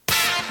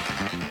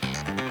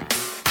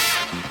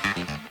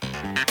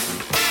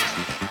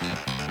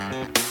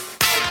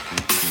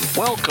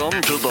Welcome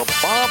to the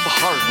Bob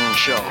Harden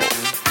Show,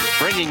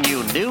 bringing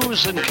you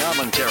news and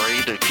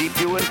commentary to keep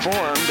you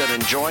informed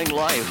and enjoying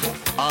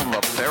life on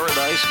the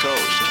Paradise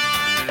Coast.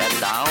 And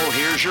now,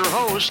 here's your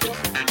host,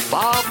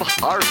 Bob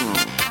Harden.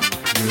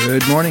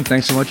 Good morning.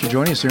 Thanks so much for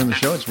joining us here on the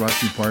show. It's brought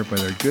to you in part by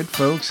their good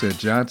folks at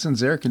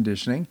Johnson's Air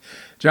Conditioning.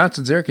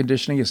 Johnson's Air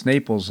Conditioning is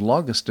Naples'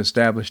 longest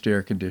established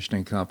air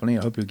conditioning company.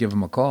 I hope you'll give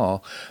them a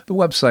call. The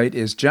website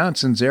is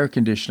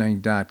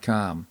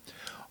johnsonsairconditioning.com.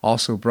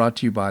 Also brought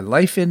to you by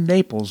Life in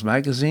Naples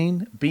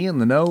magazine. Be in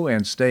the know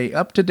and stay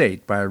up to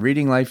date by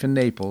reading Life in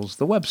Naples.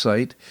 The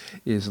website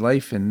is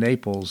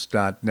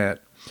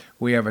lifeinnaples.net.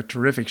 We have a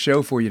terrific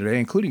show for you today,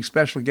 including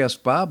special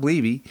guest Bob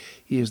Levy.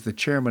 He is the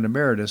chairman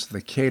emeritus of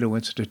the Cato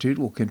Institute.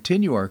 We'll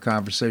continue our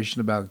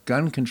conversation about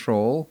gun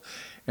control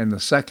and the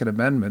Second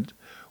Amendment.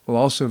 We'll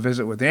also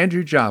visit with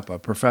Andrew Joppa,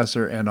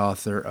 professor and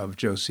author of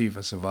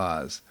Josephus of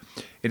Oz.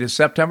 It is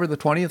September the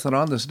 20th, and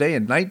on this day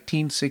in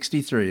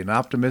 1963, an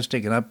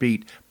optimistic and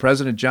upbeat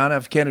President John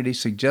F. Kennedy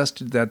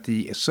suggested that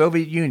the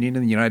Soviet Union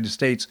and the United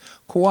States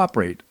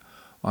cooperate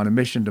on a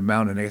mission to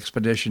mount an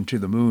expedition to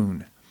the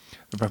moon.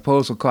 The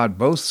proposal caught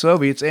both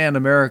Soviets and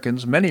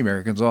many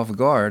Americans, off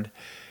guard.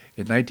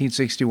 In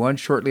 1961,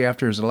 shortly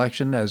after his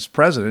election as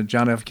president,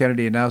 John F.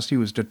 Kennedy announced he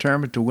was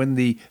determined to win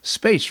the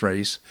space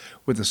race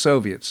with the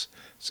Soviets.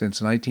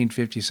 Since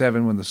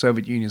 1957, when the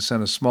Soviet Union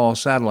sent a small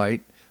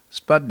satellite,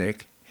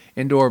 Sputnik,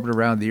 into orbit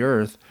around the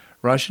Earth,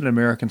 Russian and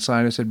American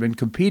scientists had been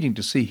competing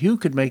to see who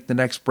could make the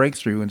next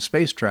breakthrough in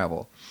space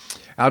travel.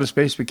 Outer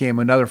space became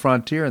another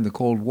frontier in the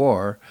Cold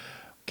War.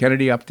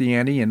 Kennedy upped the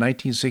ante in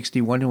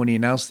 1961 when he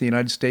announced the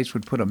United States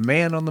would put a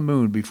man on the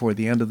moon before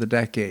the end of the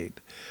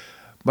decade.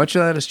 Much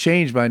of that has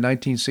changed by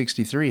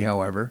 1963,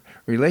 however.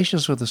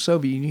 Relations with the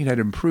Soviet Union had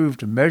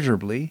improved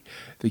measurably.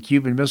 The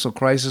Cuban Missile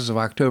Crisis of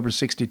October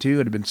 62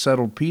 had been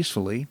settled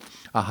peacefully.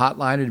 A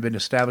hotline had been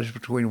established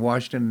between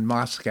Washington and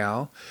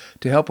Moscow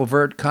to help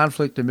avert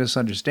conflict and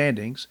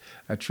misunderstandings.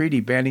 A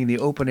treaty banning the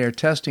open-air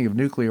testing of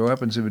nuclear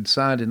weapons had been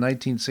signed in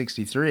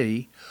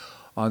 1963.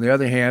 On the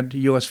other hand,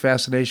 U.S.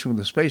 fascination with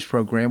the space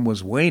program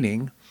was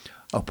waning.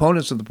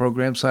 Opponents of the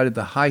program cited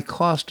the high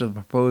cost of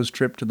the proposed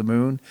trip to the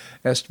moon,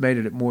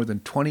 estimated at more than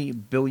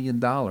 $20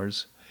 billion.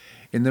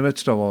 In the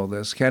midst of all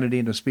this, Kennedy,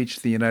 in a speech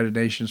to the United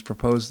Nations,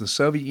 proposed the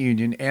Soviet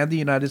Union and the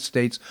United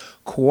States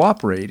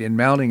cooperate in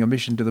mounting a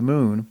mission to the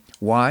moon.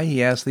 Why,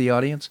 he asked the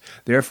audience.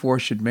 Therefore,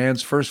 should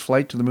man's first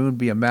flight to the moon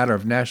be a matter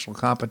of national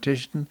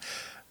competition?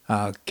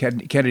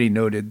 Kennedy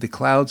noted, the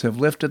clouds have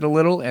lifted a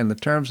little and the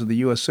terms of the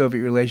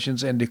U.S.-Soviet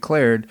relations, and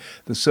declared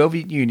the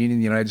Soviet Union and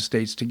the United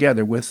States,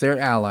 together with their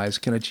allies,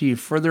 can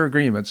achieve further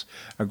agreements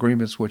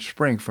which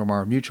spring from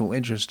our mutual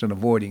interest in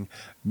avoiding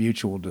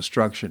mutual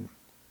destruction.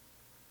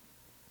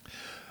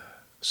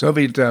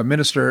 Soviet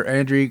Minister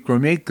Andrei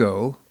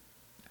Gromyko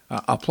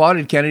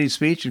applauded Kennedy's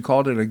speech and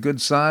called it a good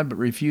sign, but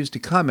refused to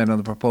comment on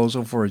the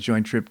proposal for a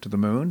joint trip to the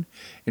moon.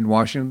 In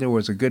Washington, there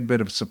was a good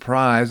bit of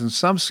surprise and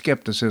some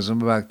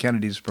skepticism about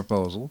Kennedy's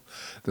proposal.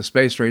 The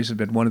space race had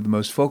been one of the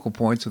most focal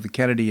points of the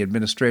Kennedy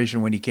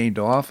administration when he came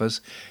to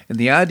office, and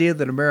the idea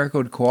that America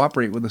would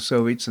cooperate with the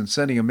Soviets in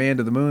sending a man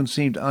to the moon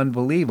seemed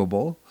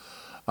unbelievable.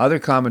 Other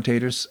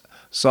commentators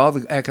saw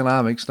the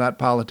economics, not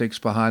politics,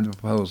 behind the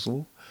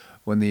proposal.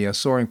 When the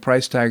soaring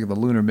price tag of the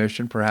lunar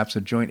mission, perhaps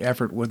a joint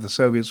effort with the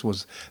Soviets,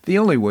 was the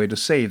only way to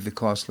save the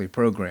costly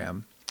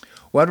program.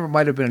 Whatever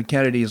might have been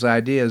Kennedy's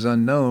idea is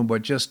unknown,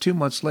 but just 2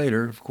 months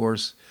later, of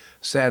course,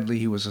 sadly,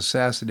 he was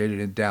assassinated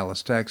in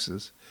Dallas,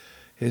 Texas.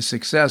 His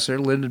successor,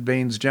 Lyndon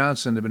Baines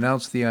Johnson, had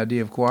announced the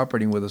idea of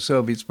cooperating with the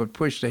Soviets, but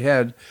pushed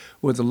ahead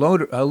with the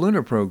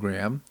lunar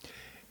program.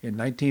 In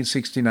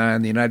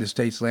 1969, the United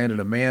States landed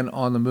a man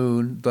on the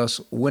moon,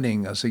 thus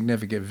winning a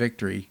significant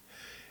victory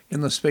in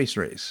the space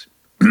race.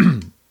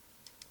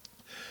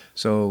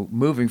 So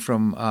moving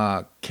from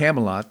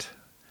Camelot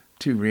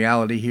to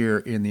reality here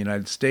in the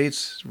United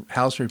States,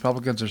 House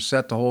Republicans are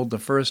set to hold the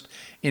first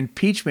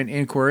impeachment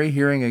inquiry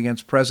hearing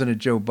against President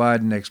Joe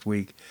Biden next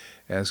week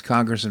as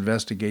Congress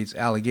investigates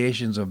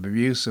allegations of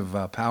abuse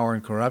of power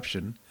and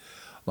corruption.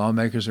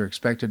 Lawmakers are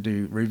expected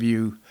to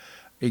review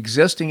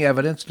existing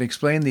evidence and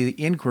explain the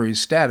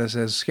inquiry's status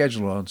as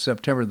scheduled on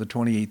September the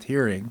 28th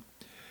hearing.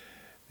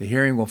 The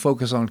hearing will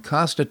focus on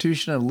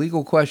constitutional and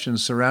legal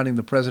questions surrounding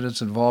the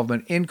president's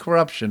involvement in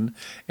corruption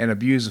and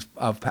abuse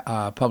of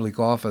public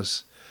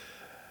office,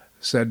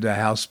 said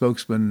House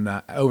spokesman,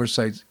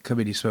 Oversight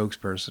Committee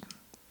spokesperson.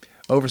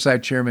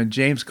 Oversight Chairman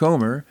James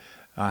Comer,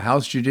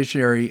 House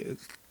Judiciary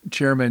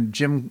Chairman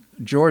Jim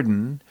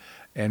Jordan,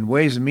 and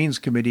Ways and Means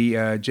Committee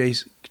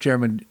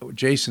Chairman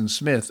Jason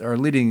Smith are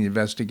leading the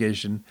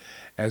investigation,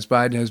 as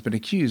Biden has been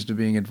accused of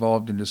being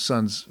involved in his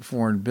son's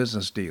foreign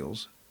business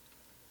deals.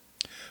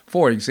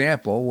 For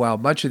example, while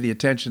much of the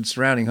attention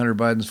surrounding Hunter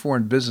Biden's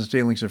foreign business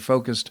dealings are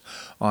focused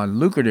on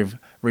lucrative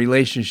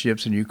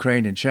relationships in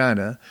Ukraine and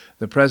China,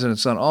 the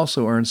president's son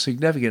also earned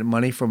significant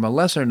money from a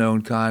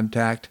lesser-known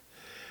contact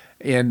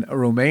in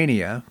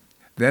Romania.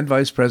 Then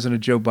Vice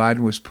President Joe Biden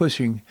was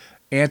pushing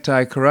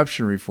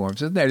anti-corruption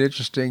reforms. Isn't that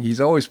interesting?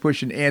 He's always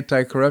pushing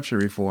anti-corruption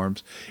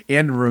reforms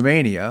in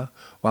Romania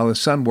while his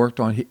son worked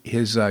on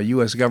his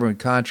U.S. government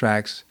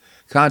contacts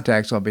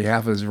on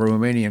behalf of his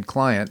Romanian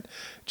client,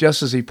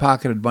 just as he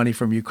pocketed money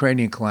from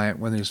Ukrainian client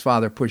when his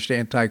father pushed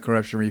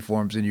anti-corruption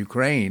reforms in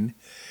Ukraine.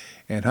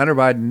 And Hunter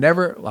Biden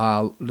never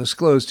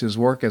disclosed his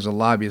work as a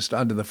lobbyist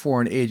under the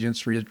Foreign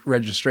Agents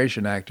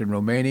Registration Act in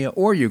Romania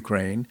or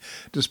Ukraine,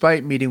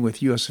 despite meeting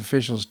with U.S.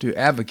 officials to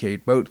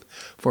advocate both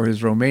for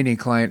his Romanian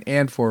client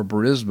and for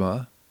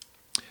Burisma.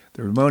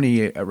 The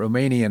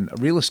Romanian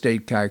real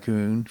estate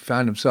tycoon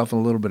found himself in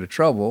a little bit of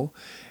trouble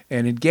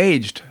and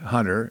engaged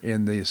Hunter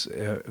in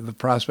the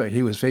prospect.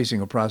 He was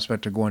facing a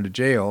prospect of going to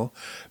jail.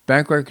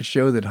 Bank records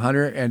show that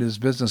Hunter and his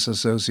business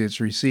associates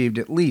received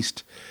at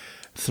least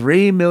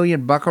 3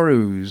 million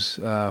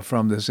buckaroos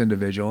from this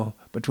individual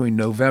between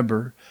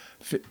November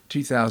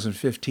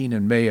 2015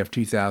 and May of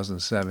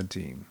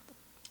 2017.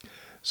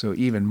 So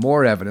even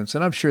more evidence,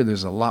 and I'm sure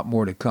there's a lot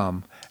more to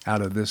come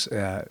out of this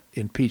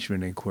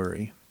impeachment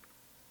inquiry.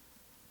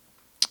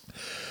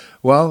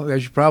 Well,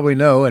 as you probably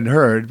know and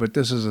heard, but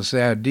this is a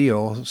sad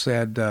deal,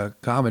 sad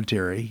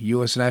commentary.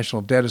 U.S.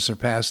 national debt has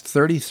surpassed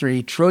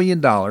 $33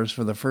 trillion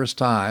for the first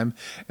time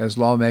as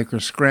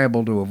lawmakers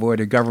scramble to avoid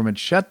a government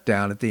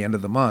shutdown at the end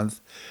of the month.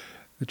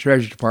 The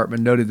Treasury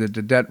Department noted that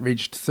the debt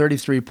reached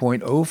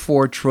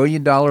 $33.04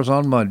 trillion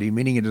on Monday,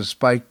 meaning it has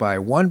spiked by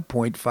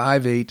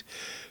 $1.58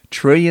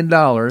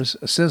 trillion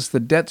since the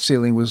debt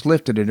ceiling was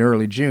lifted in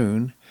early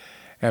June.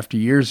 After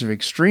years of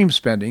extreme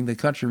spending, the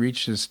country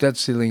reached its debt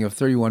ceiling of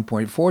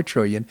 $31.4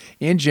 trillion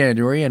in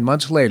January, and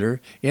months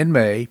later, in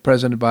May,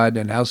 President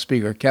Biden and House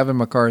Speaker Kevin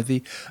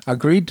McCarthy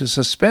agreed to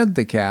suspend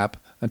the cap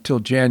until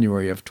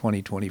January of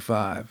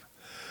 2025.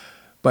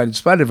 But in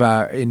spite of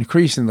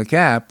increasing the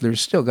cap,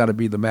 there's still got to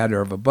be the matter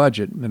of a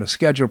budget, and a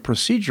scheduled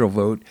procedural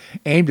vote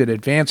aimed at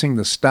advancing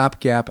the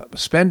stopgap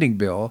spending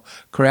bill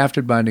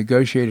crafted by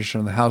negotiators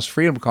from the House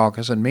Freedom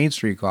Caucus and Main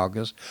Street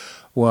Caucus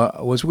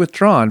was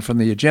withdrawn from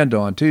the agenda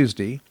on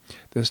Tuesday.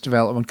 This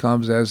development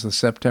comes as the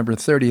September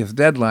 30th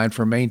deadline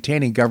for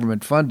maintaining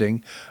government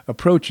funding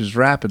approaches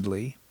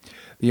rapidly.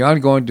 The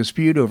ongoing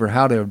dispute over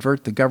how to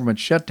avert the government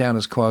shutdown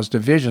has caused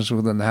divisions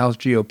within the House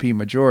GOP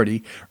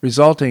majority,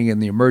 resulting in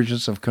the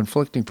emergence of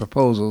conflicting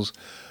proposals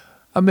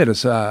amid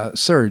a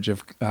surge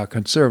of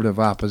conservative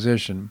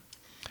opposition.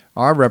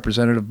 Our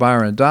Representative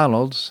Byron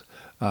Donalds,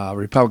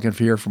 Republican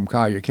here from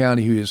Collier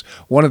County, who is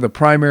one of the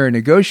primary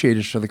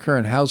negotiators for the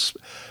current House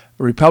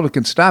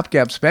Republican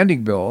stopgap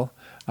spending bill,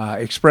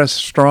 expressed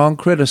strong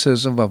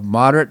criticism of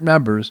moderate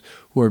members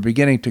who are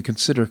beginning to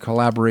consider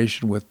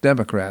collaboration with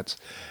Democrats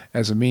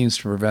as a means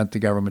to prevent the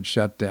government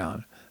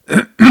shutdown.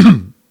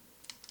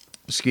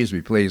 Excuse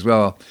me, please.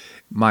 Well,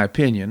 my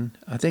opinion,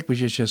 I think we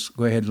should just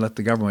go ahead and let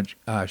the government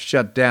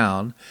shut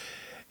down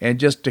and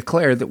just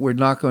declare that we're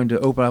not going to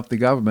open up the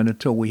government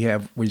until we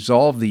have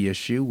resolved the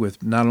issue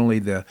with not only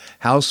the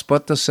House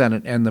but the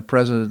Senate and the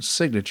President's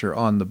signature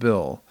on the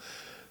bill.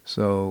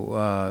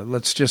 So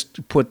let's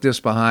just put this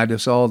behind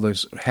us, all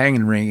this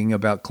hanging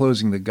about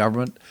closing the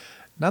government.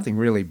 Nothing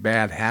really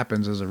bad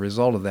happens as a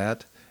result of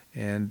that.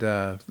 And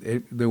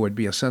there would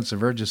be a sense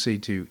of urgency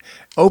to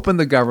open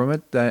the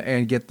government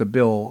and get the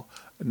bill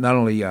not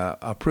only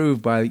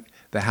approved by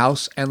the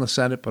House and the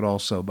Senate, but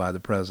also by the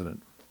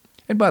President.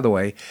 And by the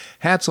way,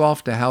 hats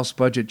off to House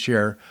Budget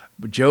Chair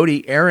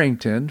Jody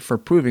Arrington for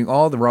proving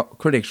all the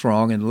critics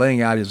wrong and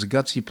laying out his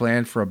gutsy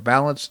plan for a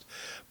balanced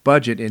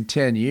budget in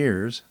 10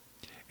 years.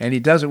 And he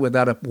does it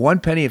without one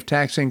penny of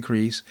tax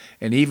increase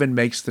and even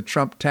makes the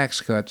Trump tax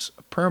cuts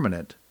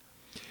permanent.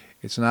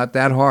 It's not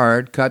that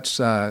hard. Cuts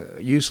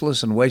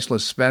useless and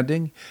wasteless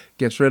spending,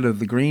 gets rid of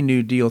the Green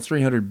New Deal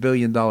 $300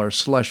 billion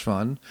slush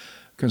fund,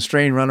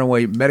 constrain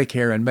runaway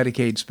Medicare and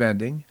Medicaid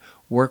spending,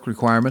 work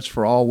requirements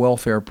for all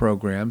welfare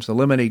programs,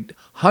 eliminate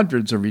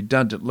hundreds of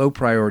redundant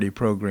low-priority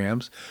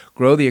programs,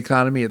 grow the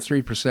economy at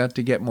 3%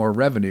 to get more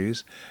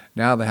revenues.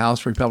 Now the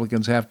House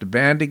Republicans have to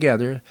band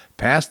together,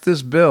 pass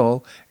this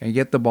bill, and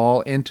get the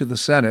ball into the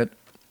Senate.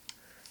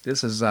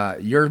 This is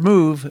your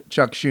move,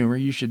 Chuck Schumer.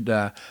 You should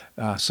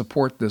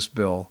support this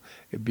bill.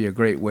 It'd be a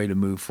great way to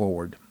move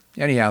forward.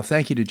 Anyhow,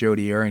 thank you to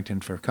Jody Arrington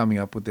for coming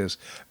up with this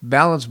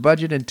balanced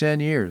budget in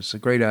 10 years. A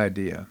great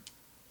idea.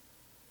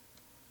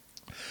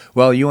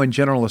 Well, UN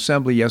General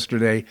Assembly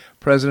yesterday,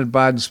 President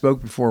Biden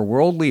spoke before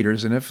world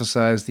leaders and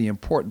emphasized the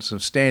importance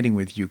of standing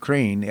with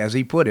Ukraine. As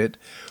he put it,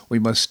 we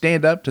must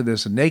stand up to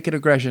this naked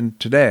aggression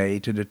today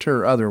to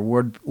deter other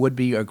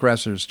would-be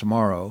aggressors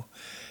tomorrow.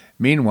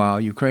 Meanwhile,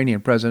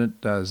 Ukrainian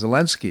President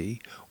Zelensky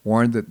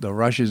warned that the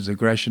Russia's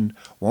aggression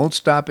won't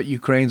stop at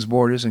Ukraine's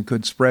borders and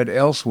could spread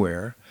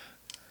elsewhere.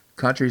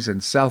 Countries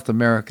in South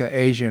America,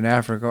 Asia, and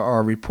Africa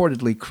are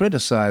reportedly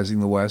criticizing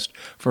the West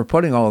for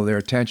putting all of their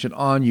attention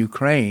on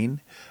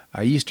Ukraine,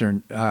 an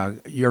Eastern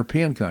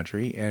European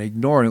country, and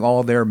ignoring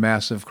all their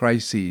massive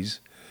crises.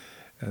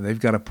 They've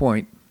got a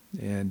point,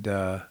 and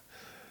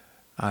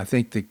I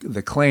think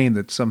the claim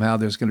that somehow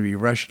there's going to be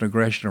Russian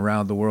aggression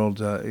around the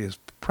world is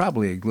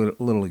probably a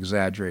little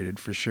exaggerated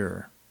for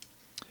sure.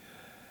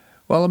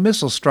 Well, a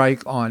missile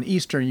strike on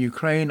eastern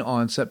Ukraine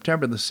on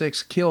September the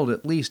 6th killed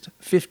at least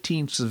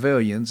 15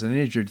 civilians and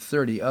injured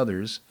 30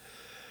 others.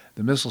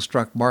 The missile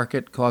struck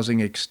Market,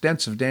 causing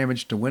extensive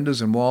damage to windows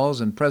and walls,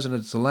 and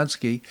President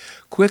Zelensky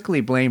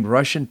quickly blamed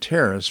Russian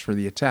terrorists for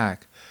the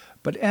attack.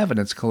 But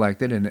evidence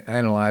collected and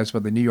analyzed by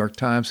the New York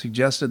Times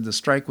suggested the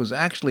strike was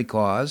actually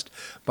caused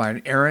by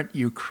an errant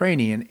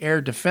Ukrainian air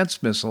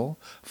defense missile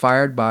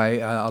fired by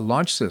a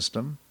launch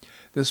system.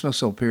 This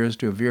missile appears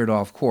to have veered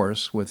off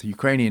course, with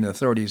Ukrainian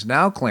authorities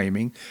now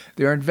claiming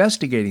they are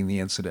investigating the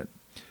incident.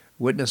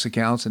 Witness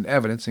accounts and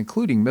evidence,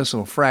 including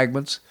missile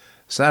fragments,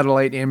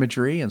 satellite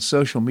imagery, and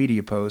social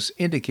media posts,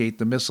 indicate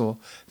the missile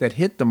that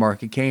hit the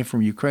Market came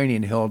from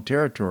Ukrainian-held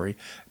territory,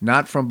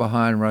 not from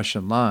behind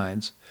Russian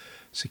lines.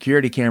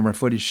 Security camera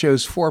footage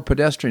shows 4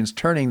 pedestrians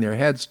turning their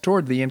heads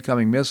toward the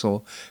incoming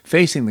missile,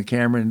 facing the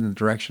camera in the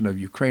direction of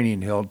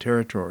Ukrainian-held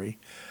territory.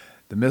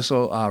 The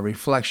missile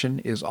reflection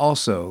is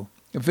also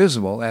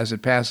visible as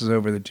it passes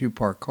over the 2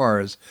 parked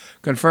cars,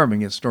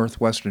 confirming its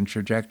northwestern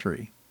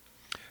trajectory.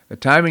 The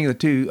timing of the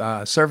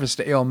 2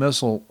 surface-to-air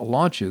missile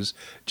launches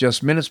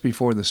just minutes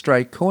before the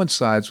strike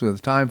coincides with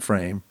the time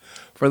frame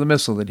for the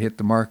missile that hit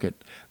the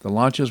Market. The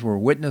launches were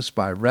witnessed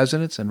by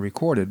residents and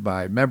recorded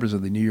by members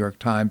of the New York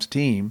Times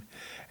team.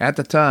 At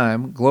the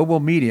time, global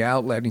media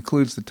outlet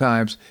includes the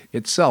Times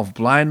itself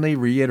blindly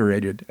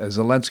reiterated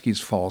Zelensky's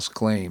false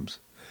claims.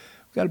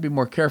 We've got to be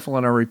more careful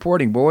in our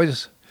reporting,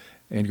 boys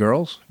and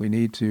girls. We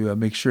need to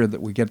make sure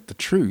that we get the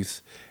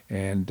truth.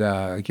 And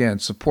again,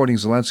 supporting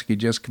Zelensky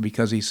just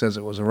because he says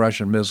it was a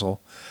Russian missile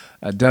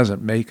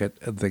doesn't make it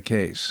the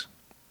case.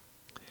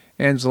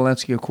 And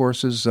Zelensky, of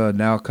course, is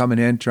now coming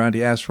in trying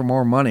to ask for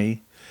more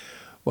money.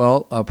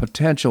 Well, a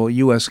potential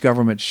U.S.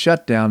 government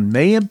shutdown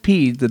may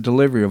impede the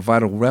delivery of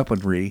vital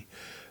weaponry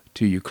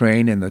to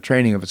Ukraine and the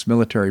training of its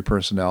military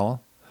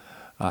personnel.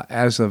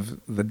 As of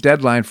the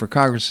deadline for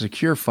Congress to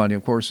secure funding,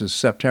 of course, is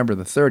September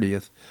the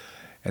 30th.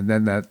 And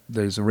then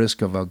there's a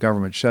risk of a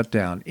government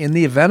shutdown. In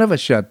the event of a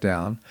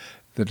shutdown,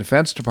 the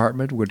Defense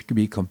Department would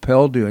be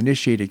compelled to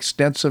initiate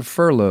extensive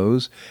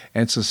furloughs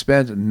and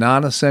suspend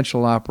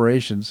non-essential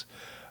operations,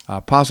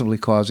 possibly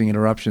causing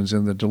interruptions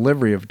in the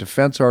delivery of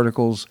defense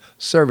articles,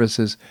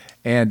 services,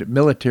 and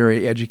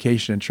military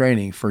education and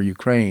training for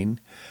Ukraine.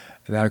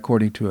 That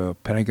according to a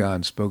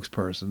Pentagon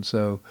spokesperson.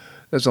 So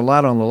there's a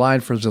lot on the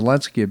line for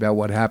Zelensky about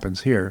what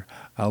happens here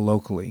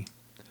locally.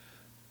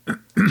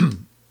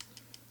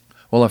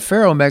 Well, a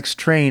Ferromex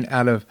train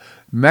out of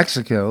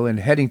Mexico and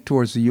heading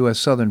towards the U.S.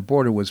 southern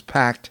border was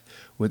packed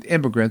with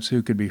immigrants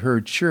who could be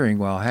heard cheering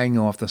while hanging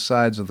off the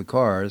sides of the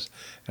cars.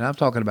 And I'm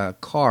talking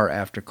about car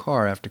after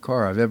car after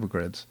car of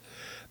immigrants.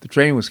 The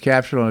train was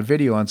captured on a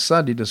video on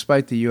Sunday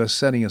despite the U.S.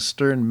 sending a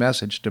stern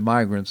message to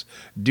migrants,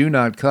 do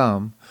not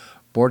come.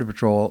 Border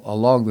Patrol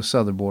along the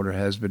southern border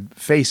has been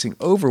facing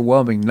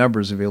overwhelming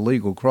numbers of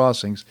illegal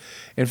crossings.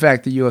 In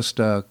fact, the U.S.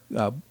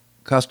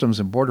 Customs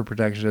and Border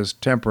Protection has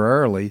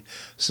temporarily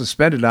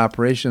suspended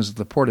operations at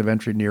the port of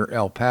entry near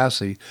El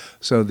Paso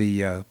so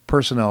the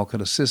personnel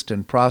could assist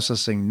in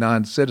processing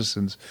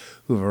non-citizens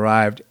who've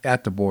arrived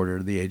at the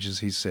border, the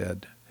agency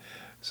said.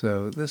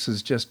 So this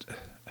is just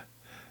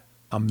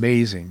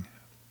amazing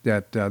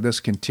that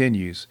this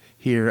continues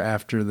here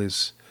after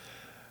this.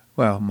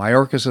 Well,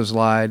 Mayorkas has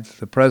lied,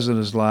 the president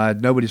has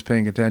lied, nobody's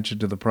paying attention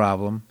to the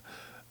problem.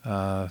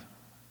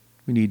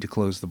 We need to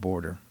close the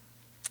border.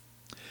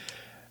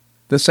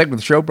 This segment of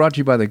the show brought to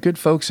you by the good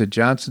folks at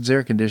Johnson's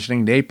Air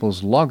Conditioning,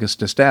 Naples'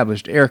 longest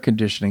established air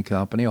conditioning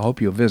company. I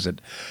hope you'll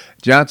visit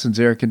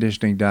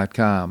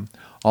johnsonsairconditioning.com.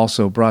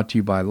 Also brought to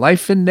you by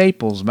Life in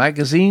Naples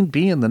magazine.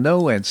 Be in the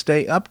know and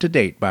stay up to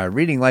date by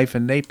reading Life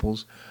in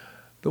Naples.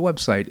 The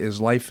website is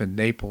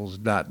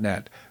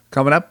lifeinnaples.net.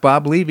 Coming up,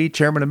 Bob Levy,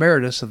 Chairman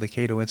Emeritus of the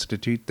Cato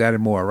Institute. That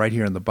and more right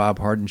here on The Bob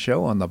Harden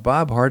Show on the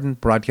Bob Harden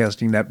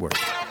Broadcasting Network.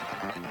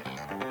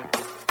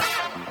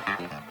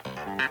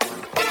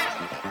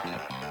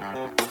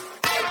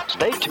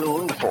 Stay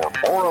tuned for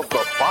more of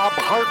The Bob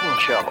Harden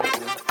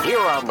Show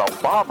here on the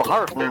Bob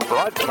Harden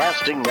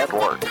Broadcasting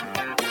Network.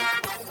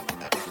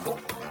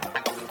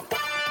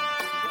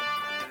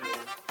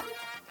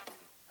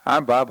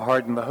 I'm Bob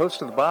Harden, the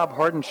host of The Bob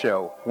Harden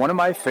Show. One of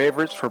my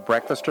favorites for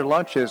breakfast or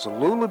lunch is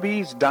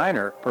Lulabee's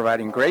Diner,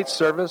 providing great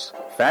service,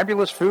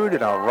 fabulous food,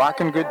 and a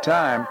rockin' good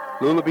time.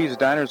 Lulabee's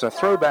Diner is a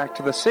throwback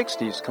to the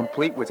 60s,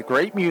 complete with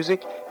great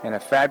music and a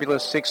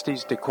fabulous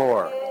 60s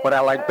decor. What I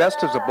like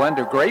best is a blend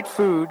of great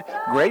food,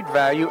 great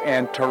value,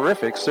 and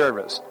terrific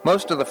service.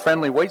 Most of the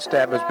friendly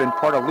waitstaff has been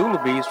part of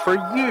Lulabee's for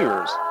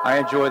years. I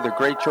enjoy the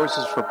great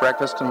choices for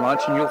breakfast and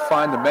lunch, and you'll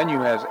find the menu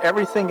has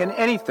everything and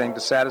anything to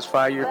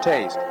satisfy your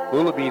taste.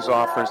 Lulabee's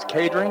offers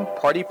catering,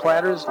 party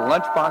platters,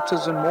 lunch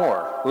boxes, and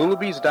more.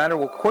 Lulabee's Diner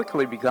will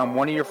quickly become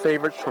one of your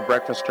favorites for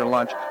breakfast or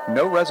lunch.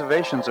 No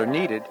reservations are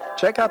needed.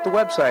 Check out the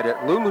website at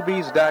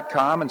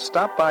lulabees.com and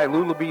stop by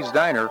Lulabee's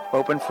Diner,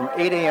 open from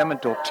 8 a.m.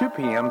 until 2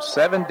 p.m.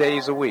 7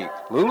 days a week.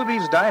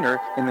 Lulabee's Diner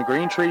in the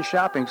Green Tree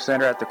Shopping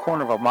Center at the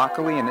corner of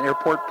Immokalee and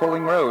Airport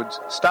Pulling Roads.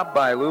 Stop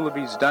by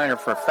Lulabee's Diner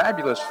for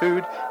fabulous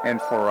food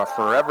and for a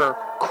forever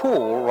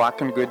cool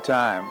rockin' good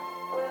time.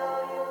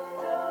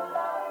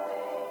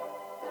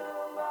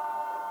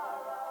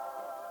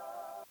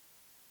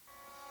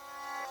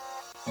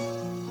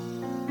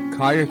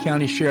 Collier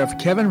County Sheriff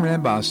Kevin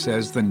Rambas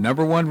says the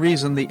number one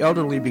reason the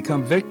elderly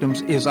become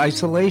victims is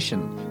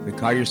isolation. The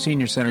Collier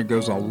Senior Center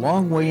goes a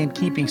long way in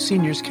keeping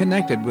seniors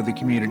connected with the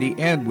community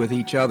and with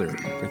each other.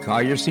 The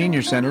Collier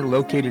Senior Center,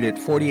 located at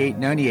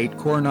 4898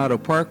 Coronado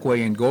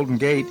Parkway in Golden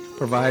Gate,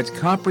 provides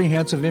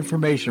comprehensive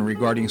information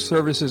regarding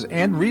services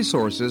and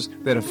resources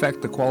that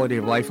affect the quality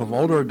of life of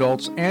older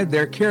adults and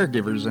their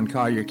caregivers in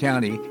Collier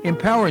County,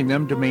 empowering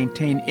them to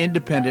maintain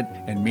independent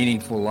and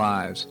meaningful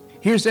lives.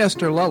 Here's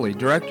Esther Lully,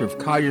 Director of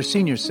Collier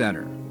Senior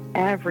Center.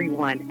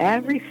 Everyone,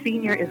 every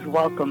senior is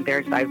welcome.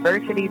 There's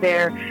diversity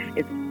there.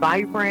 It's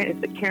vibrant.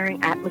 It's a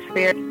caring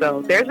atmosphere.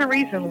 So there's a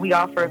reason we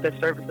offer the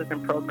services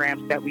and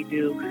programs that we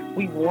do.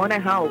 We want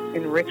to help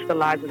enrich the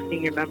lives of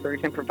senior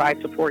members and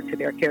provide support to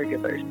their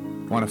caregivers.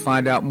 Want to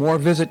find out more?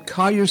 Visit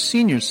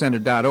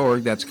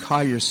CollierSeniorCenter.org. That's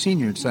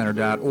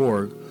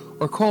CollierSeniorCenter.org.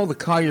 Or call the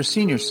Collier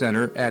Senior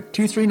Center at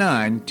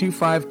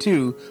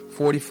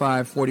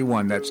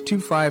 239-252-4541. That's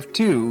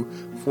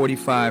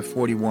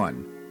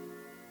 252-4541.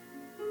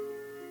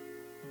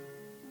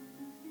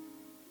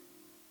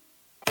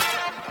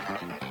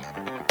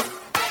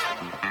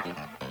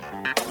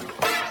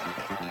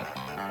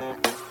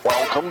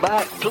 Welcome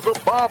back to the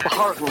Bob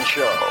Harden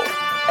Show.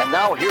 And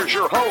now here's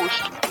your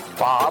host,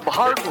 Bob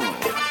Harden.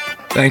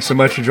 Thanks so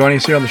much for joining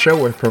us here on the show.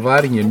 We're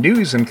providing you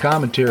news and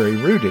commentary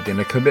rooted in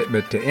a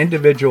commitment to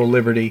individual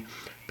liberty,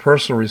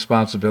 personal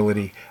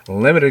responsibility,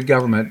 limited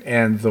government,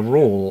 and the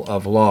rule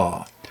of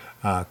law.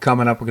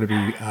 Coming up, we're going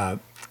to be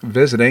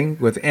visiting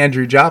with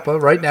Andrew Joppa.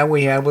 Right now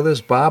we have with us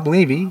Bob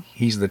Levy.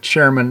 He's the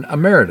Chairman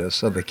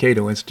Emeritus of the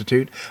Cato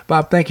Institute.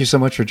 Bob, thank you so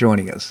much for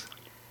joining us.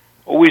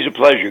 Always a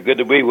pleasure. Good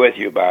to be with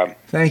you, Bob.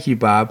 Thank you,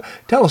 Bob.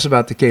 Tell us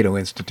about the Cato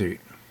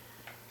Institute.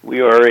 We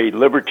are a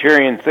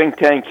libertarian think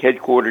tank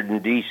headquartered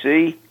in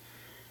D.C.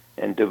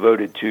 and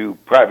devoted to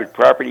private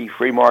property,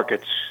 free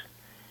markets,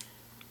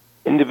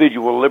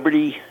 individual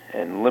liberty,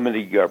 and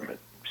limited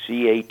government.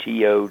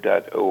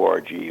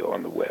 cato.org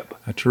on the web.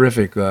 A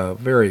terrific,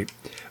 very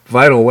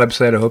vital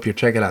website. I hope you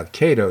check it out,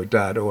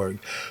 cato.org.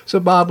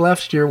 So, Bob,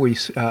 last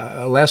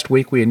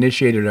week we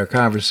initiated our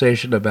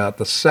conversation about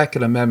the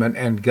Second Amendment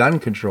and gun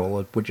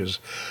control, which is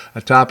a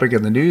topic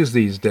in the news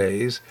these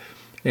days.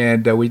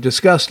 And we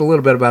discussed a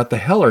little bit about the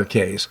Heller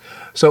case.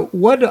 So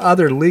what do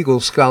other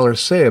legal scholars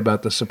say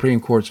about the Supreme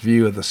Court's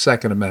view of the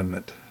Second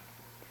Amendment?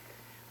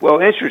 Well,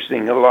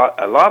 interesting. A lot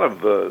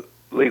of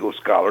legal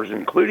scholars,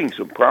 including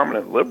some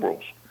prominent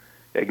liberals,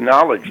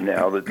 acknowledge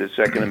now that the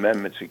Second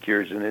Amendment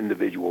secures an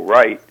individual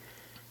right,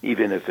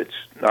 even if it's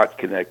not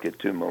connected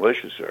to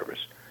militia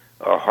service.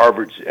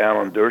 Harvard's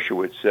Alan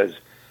Dershowitz says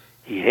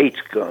he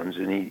hates guns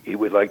and he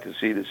would like to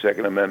see the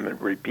Second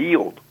Amendment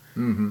repealed,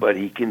 but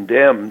he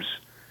condemns,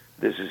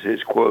 this is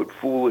his quote,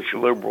 foolish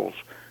liberals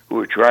who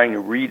are trying to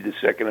read the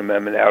Second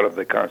Amendment out of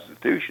the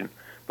Constitution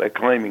by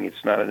claiming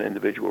it's not an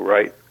individual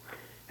right.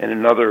 And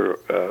another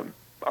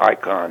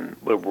icon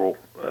liberal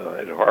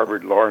at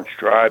Harvard, Lawrence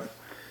Tribe,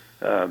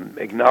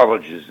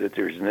 acknowledges that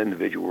there's an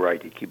individual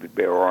right to keep and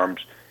bear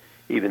arms,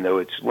 even though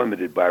it's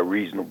limited by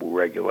reasonable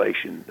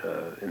regulation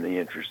in the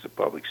interest of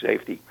public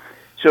safety.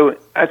 So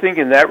I think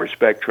in that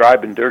respect,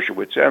 Tribe and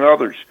Dershowitz and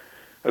others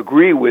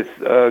agree with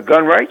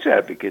gun rights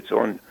advocates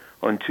on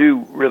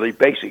two really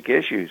basic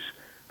issues.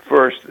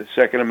 First, the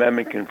Second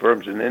Amendment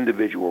confirms an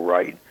individual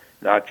right,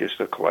 not just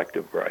a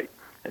collective right.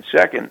 And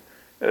second,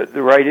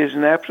 the right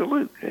isn't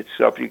absolute. It's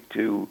subject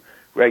to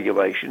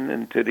regulation,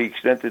 and to the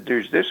extent that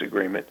there's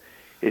disagreement,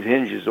 it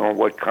hinges on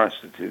what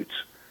constitutes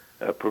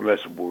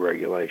permissible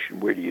regulation.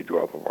 Where do you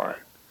draw the line?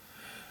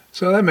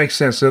 So that makes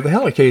sense. So the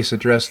Heller case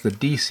addressed the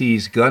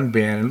D.C.'s gun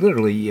ban, and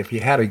literally, if you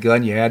had a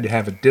gun, you had to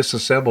have it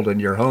disassembled in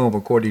your home,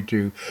 according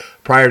to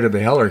prior to the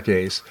Heller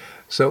case.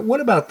 So what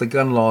about the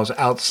gun laws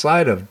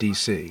outside of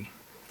D.C.?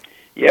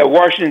 Yeah,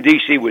 Washington,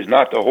 D.C. was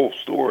not the whole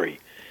story.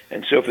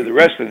 And so for the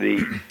rest of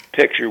the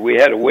picture, we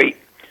had to wait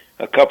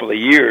a couple of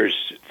years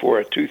for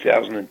a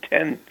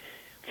 2010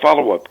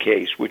 follow-up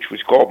case, which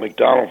was called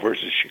McDonald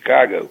versus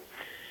Chicago.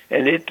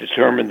 And it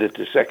determined that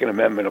the Second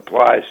Amendment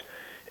applies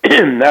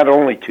not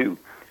only to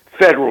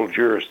federal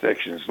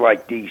jurisdictions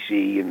like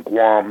D.C. and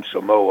Guam,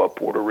 Samoa,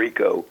 Puerto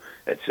Rico,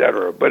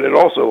 etc., but it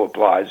also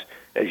applies,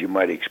 as you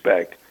might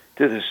expect,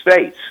 to the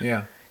states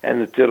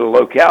and to the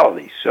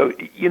localities. So,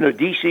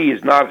 D.C.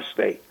 is not a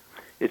state.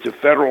 It's a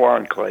federal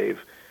enclave.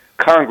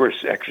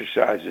 Congress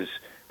exercises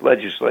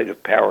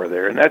legislative power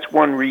there, and that's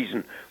one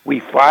reason we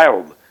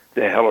filed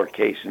the Heller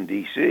case in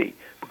D.C.,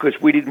 because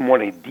we didn't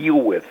want to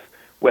deal with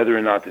whether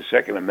or not the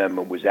Second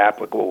Amendment was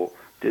applicable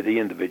to the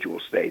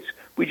individual states.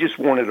 We just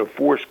wanted a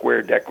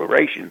four-square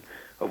declaration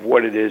of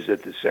what it is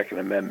that the Second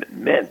Amendment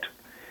meant.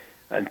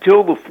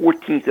 Until the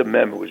 14th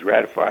Amendment was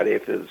ratified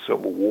after the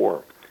Civil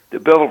War, the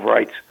Bill of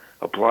Rights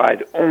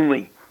applied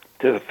only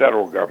to the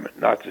federal government,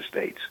 not to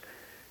states.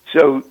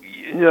 So,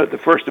 the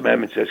First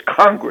Amendment says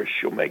Congress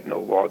shall make no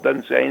law. It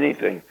doesn't say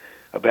anything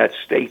about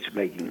states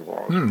making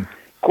laws.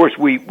 Of course,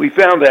 we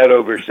found out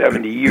over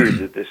 70 years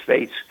that the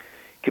states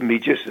can be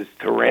just as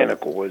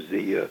tyrannical as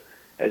the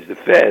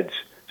feds,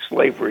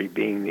 slavery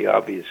being the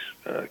obvious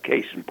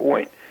case in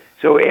point.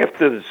 So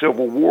after the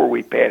Civil War,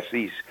 we passed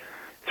these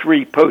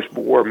 3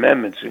 post-war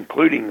amendments,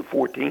 including the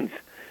 14th,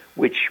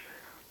 which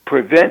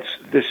prevents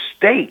the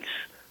states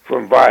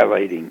from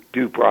violating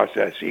due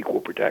process,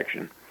 equal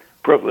protection,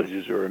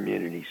 privileges, or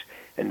immunities.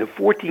 And the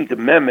 14th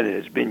Amendment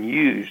has been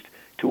used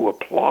to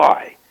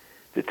apply,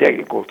 the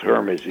technical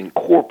term is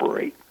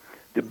incorporate,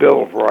 the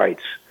Bill of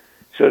Rights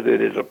so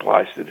that it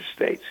applies to the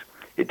states.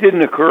 It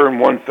didn't occur in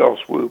one fell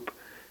swoop.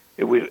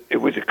 It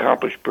was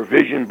accomplished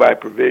provision by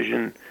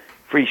provision,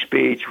 free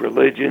speech,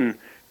 religion,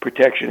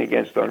 protection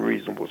against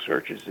unreasonable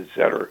searches,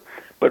 etc.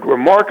 But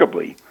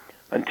remarkably,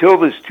 until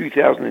this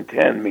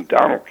 2010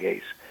 McDonald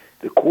case,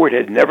 the court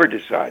had never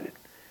decided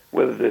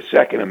whether the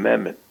Second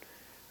Amendment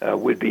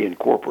would be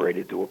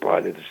incorporated to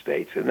apply to the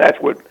states. And that's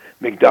what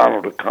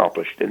McDonald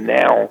accomplished. And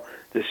now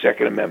the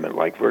Second Amendment,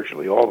 like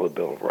virtually all the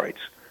Bill of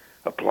Rights,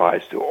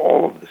 applies to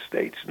all of the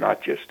states,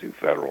 not just to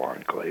federal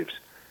enclaves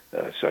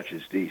such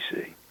as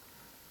D.C.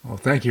 Well,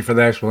 thank you for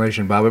the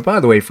explanation, Bob. And by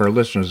the way, for our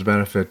listeners'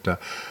 benefit,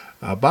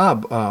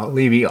 Bob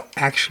Levy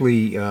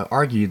actually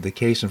argued the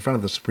case in front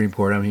of the Supreme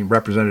Court. I mean, he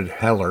represented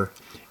Heller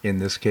in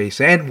this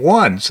case and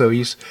won. So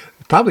he's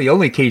probably the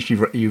only case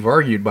you've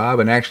argued, Bob,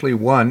 and actually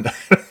won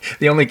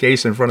the only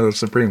case in front of the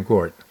Supreme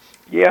Court.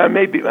 Yeah, I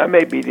may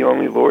be the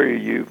only lawyer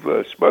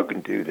you've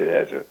spoken to that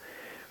has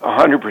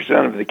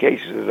 100% of the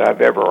cases that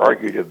I've ever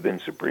argued have been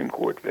Supreme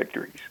Court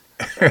victories.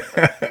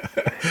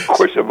 Of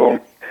course, I've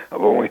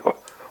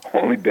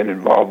only been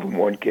involved in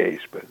one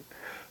case, but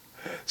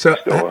so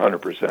still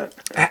 100%.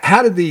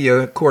 How did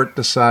the court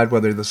decide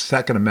whether the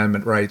Second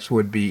Amendment rights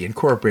would be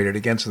incorporated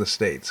against the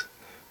states?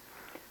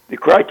 The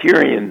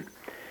criterion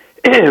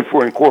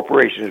for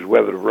incorporation is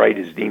whether the right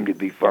is deemed to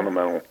be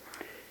fundamental.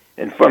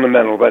 And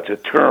fundamental, that's a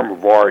term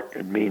of art.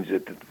 It means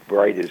that the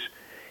right is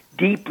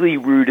deeply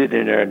rooted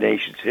in our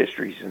nation's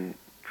histories and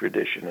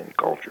tradition and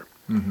culture,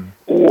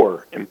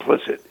 or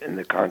implicit in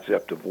the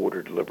concept of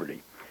ordered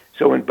liberty.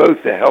 So in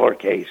both the Heller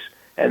case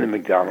and the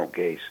McDonald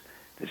case,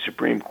 the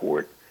Supreme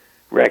Court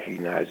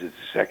recognizes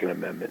the Second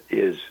Amendment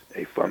is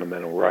a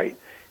fundamental right,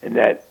 and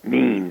that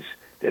means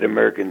that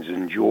Americans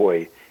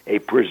enjoy a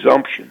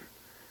presumption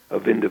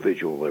of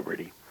individual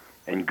liberty,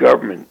 and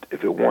government,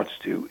 if it wants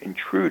to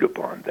intrude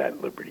upon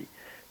that liberty,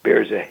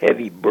 bears a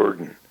heavy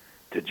burden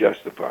to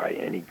justify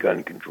any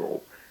gun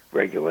control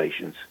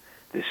regulations.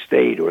 The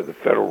state or the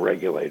federal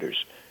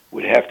regulators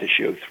would have to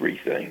show 3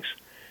 things.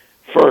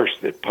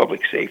 First, that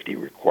public safety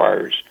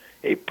requires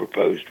a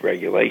proposed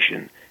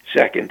regulation.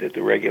 Second, that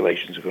the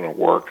regulations are going to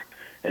work.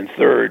 And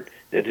third,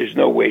 that there's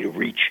no way to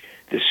reach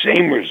the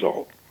same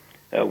result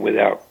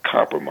without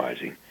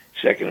compromising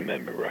Second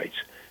Amendment rights.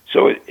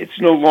 So it's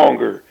no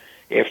longer,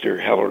 after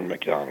Heller and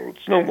McDonald,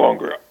 it's no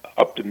longer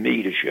up to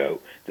me to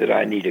show that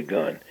I need a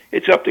gun.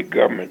 It's up to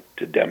government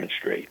to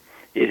demonstrate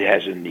it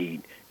has a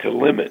need to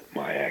limit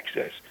my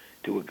access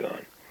to a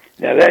gun.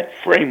 Now, that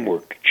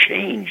framework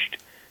changed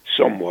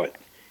somewhat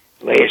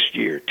last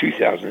year,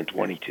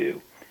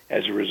 2022,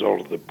 as a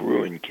result of the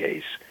Bruen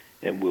case,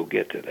 and we'll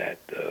get to that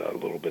a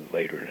little bit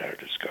later in our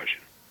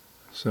discussion.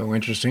 So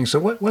interesting. So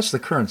what's the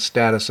current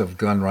status of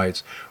gun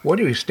rights? Where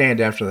do we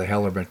stand after the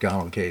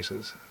Heller-McDonald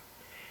cases?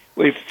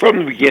 Well, from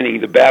the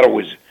beginning, the battle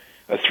was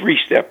a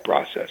 3-step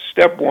process.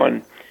 Step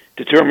 1,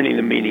 determining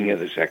the meaning of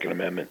the Second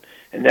Amendment,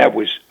 and that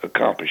was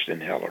accomplished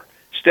in Heller.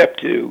 Step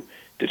 2,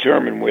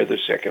 determine where the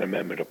Second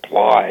Amendment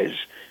applies,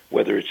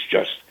 whether it's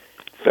just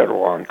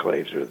federal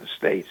enclaves or the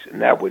states,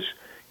 and that was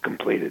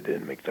completed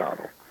in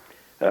McDonald.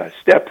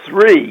 Step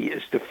 3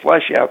 is to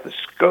flesh out the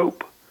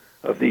scope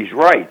of these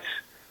rights.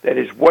 That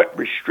is, what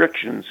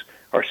restrictions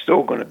are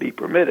still going to be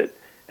permitted,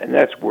 and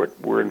that's what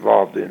we're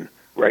involved in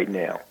right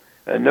now.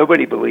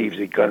 Nobody believes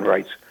that gun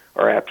rights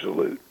are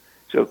absolute.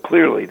 So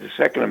clearly, the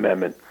Second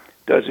Amendment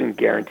doesn't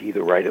guarantee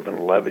the right of an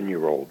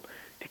 11-year-old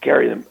to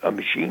carry a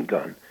machine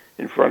gun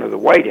in front of the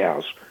White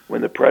House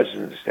when the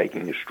president is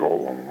taking a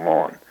stroll on the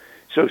lawn.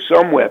 So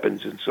some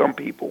weapons and some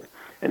people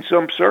and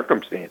some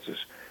circumstances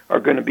are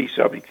going to be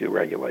subject to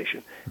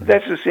regulation.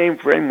 That's the same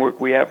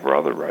framework we have for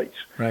other rights.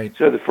 Right.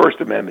 So the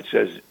First Amendment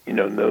says,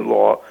 no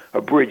law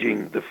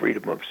abridging the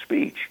freedom of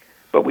speech.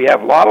 But we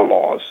have a lot of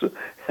laws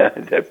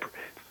that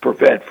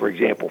prevent, for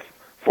example,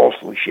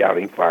 falsely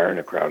shouting fire in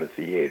a crowded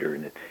theater,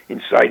 and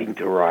inciting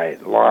to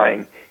riot,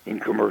 lying in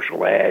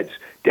commercial ads,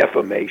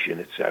 defamation,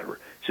 etc.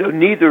 So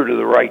neither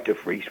the right to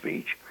free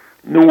speech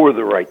nor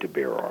the right to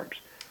bear arms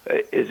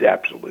is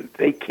absolute.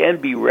 They can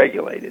be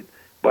regulated,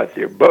 but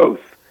they're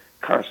both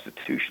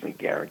constitutionally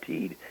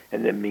guaranteed,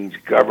 and that means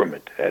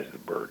government has the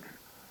burden.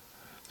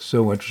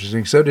 So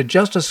interesting. So did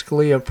Justice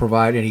Scalia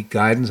provide any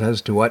guidance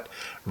as to what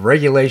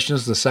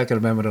regulations the Second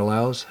Amendment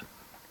allows?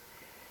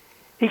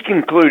 He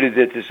concluded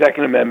that the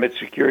Second Amendment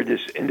secured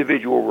this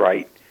individual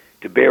right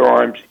to bear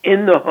arms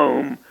in the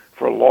home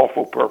for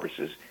lawful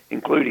purposes,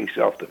 including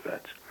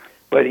self-defense.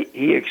 But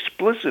he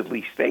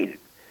explicitly stated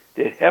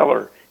that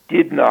Heller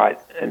did not,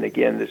 and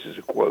again this is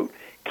a quote,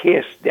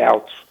 cast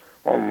doubts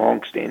on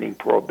longstanding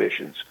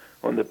prohibitions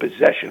on the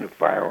possession of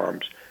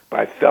firearms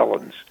by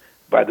felons,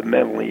 by the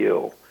mentally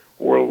ill,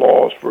 or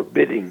laws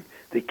forbidding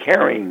the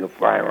carrying of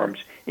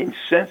firearms in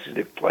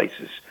sensitive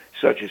places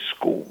such as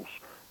schools,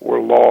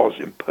 or laws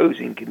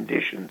imposing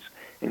conditions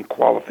and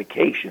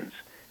qualifications,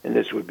 and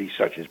this would be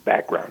such as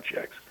background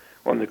checks,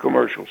 on the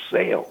commercial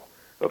sale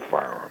of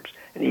firearms.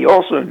 And he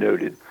also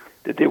noted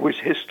that there was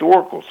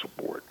historical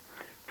support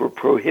for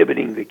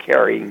prohibiting the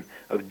carrying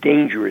of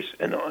dangerous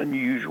and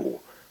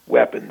unusual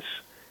weapons.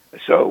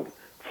 So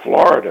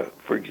Florida,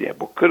 for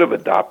example, could have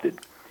adopted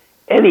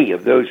any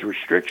of those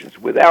restrictions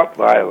without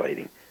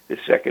violating the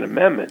Second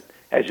Amendment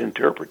as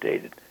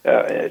interpreted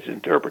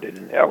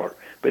in Heller.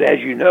 But as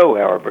you know,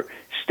 however,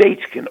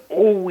 states can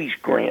always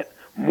grant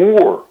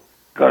more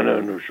gun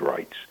owners'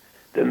 rights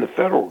than the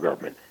federal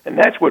government, and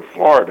that's what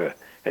Florida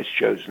has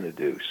chosen to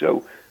do.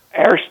 So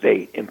our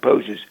state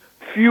imposes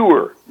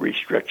fewer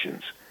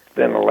restrictions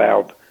than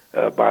allowed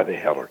by the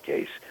Heller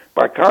case.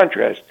 By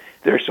contrast,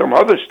 there are some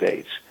other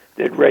states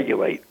that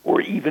regulate or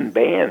even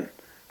ban,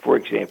 for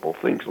example,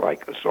 things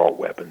like assault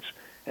weapons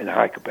and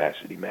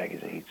high-capacity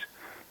magazines.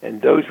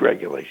 And those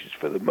regulations,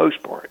 for the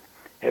most part,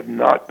 have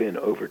not been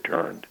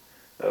overturned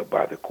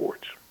by the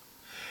courts.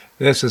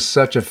 This is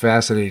such a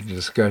fascinating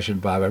discussion,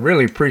 Bob. I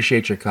really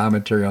appreciate your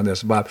commentary on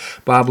this, Bob.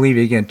 Bob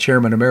Levy, again,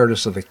 Chairman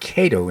Emeritus of the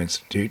Cato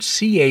Institute,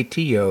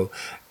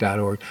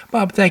 cato.org.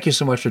 Bob, thank you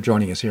so much for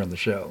joining us here on the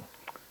show.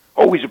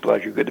 Always a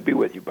pleasure. Good to be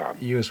with you,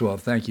 Bob. You as well.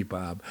 Thank you,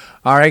 Bob.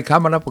 All right,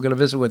 coming up, we're going to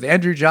visit with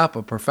Andrew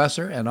Joppa,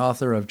 professor and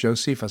author of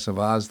Josephus of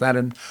Oz. That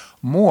and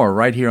more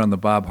right here on The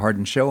Bob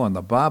Harden Show on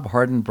the Bob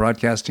Harden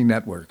Broadcasting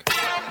Network.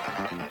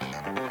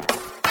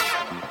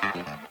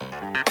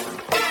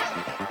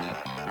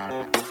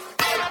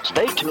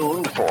 Stay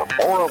tuned for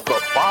more of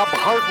The Bob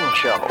Harden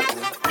Show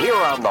here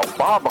on the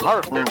Bob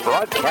Harden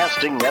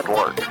Broadcasting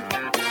Network.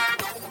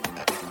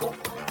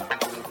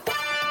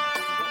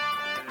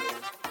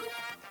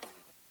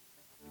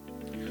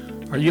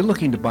 Are you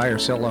looking to buy or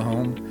sell a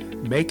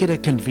home? Make it a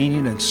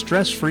convenient and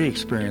stress-free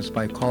experience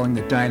by calling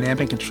the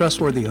dynamic and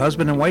trustworthy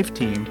husband and wife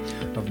team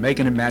of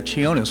Megan and Matt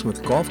Chionis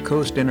with Gulf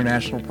Coast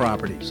International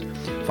Properties.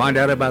 Find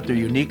out about their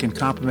unique and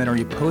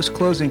complimentary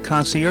post-closing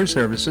concierge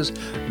services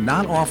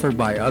not offered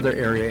by other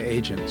area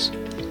agents.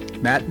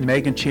 Matt and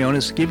Megan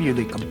Chionis give you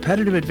the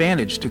competitive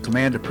advantage to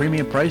command a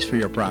premium price for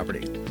your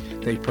property.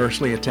 They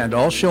personally attend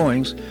all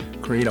showings,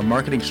 create a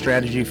marketing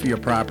strategy for your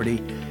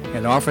property,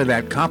 and offer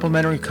that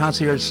complimentary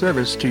concierge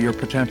service to your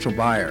potential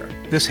buyer.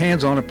 This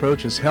hands-on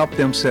approach has helped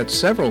them set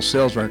several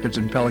sales records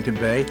in Pelican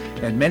Bay,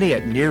 and many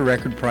at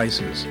near-record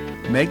prices.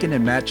 Megan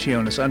and Matt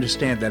Chionis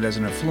understand that as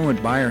an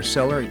affluent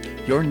buyer-seller,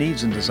 your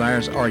needs and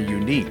desires are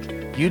unique.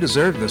 You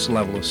deserve this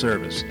level of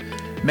service.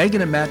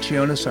 Megan and Matt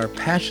Chionis are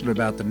passionate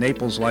about the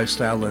Naples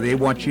lifestyle, and they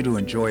want you to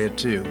enjoy it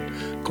too.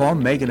 Call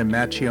Megan and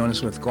Matt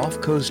Chionis with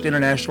Gulf Coast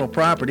International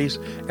Properties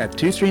at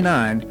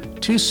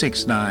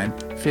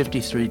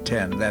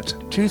 239-269-5310. That's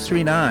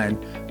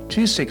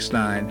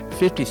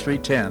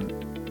 239-269-5310.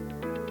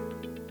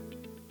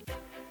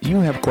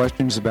 You have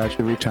questions about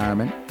your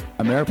retirement?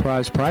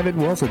 Ameriprise Private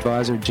Wealth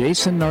Advisor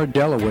Jason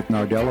Nardella with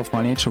Nardella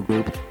Financial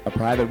Group, a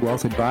private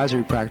wealth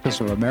advisory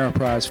practice of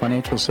Ameriprise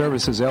Financial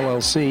Services,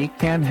 LLC,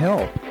 can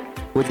help.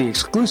 With the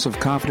exclusive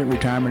Confident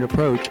Retirement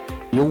approach,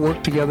 you'll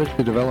work together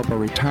to develop a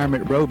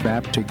retirement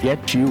roadmap to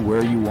get you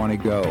where you want to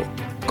go.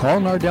 Call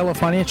Nardella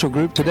Financial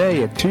Group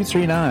today at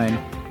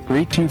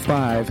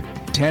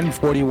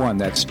 239-325-1041.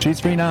 That's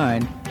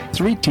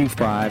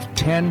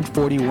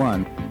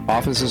 239-325-1041.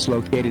 Office is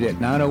located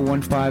at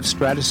 9015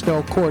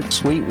 Stratusdale Court,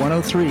 Suite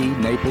 103,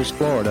 Naples,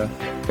 Florida.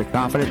 The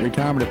Confident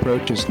Retirement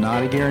approach is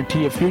not a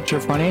guarantee of future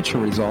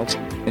financial results.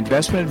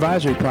 Investment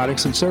advisory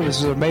products and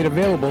services are made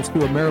available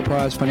through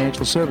Ameriprise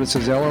Financial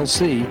Services,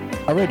 LLC,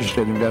 a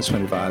registered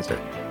investment advisor.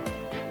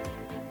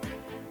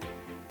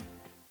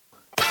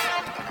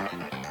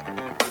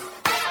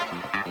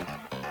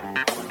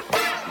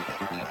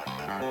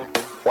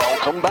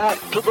 Welcome back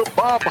to the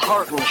Bob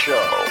Harden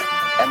Show.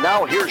 And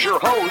now here's your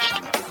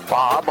host,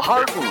 Bob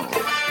Harden.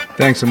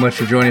 Thanks so much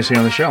for joining us here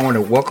on the show. I want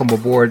to welcome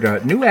aboard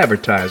new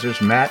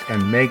advertisers, Matt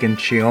and Megan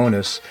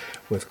Chionis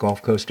with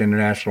Gulf Coast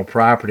International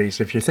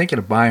Properties. If you're thinking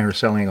of buying or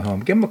selling a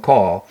home, give them a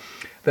call.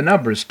 The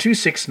number is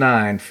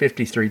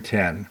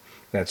 269-5310.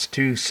 That's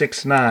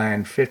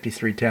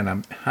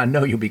 269-5310. I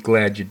know you'll be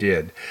glad you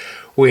did.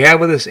 We have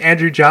with us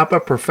Andrew Joppa,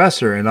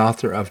 professor and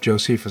author of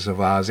Josephus of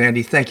Oz.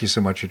 Andy, thank you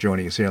so much for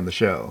joining us here on the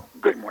show.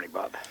 Good morning,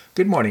 Bob.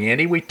 Good morning,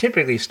 Andy. We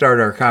typically start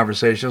our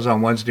conversations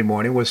on Wednesday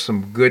morning with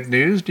some good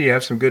news. Do you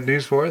have some good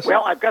news for us?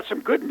 Well, I've got some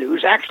good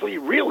news, actually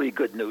really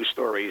good news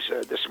stories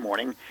this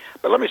morning.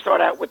 But let me start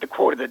out with the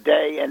quote of the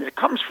day, and it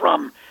comes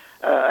from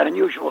an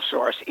unusual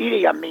source,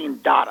 Idi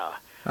Amin Dada,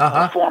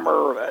 a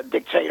former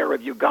dictator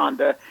of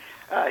Uganda.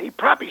 He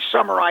probably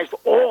summarized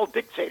all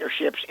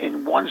dictatorships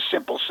in one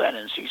simple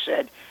sentence. He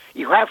said,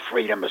 "You have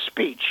freedom of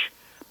speech,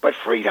 but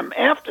freedom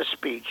after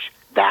speech,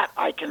 that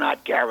I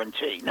cannot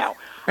guarantee." Now,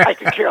 I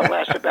could care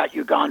less about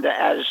Uganda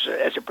as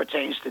it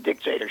pertains to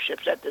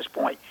dictatorships at this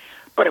point.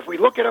 But if we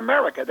look at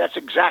America, that's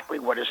exactly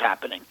what is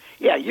happening.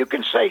 Yeah, you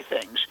can say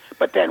things,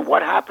 but then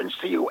what happens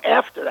to you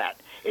after that?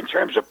 in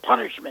terms of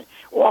punishment,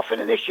 often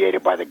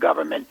initiated by the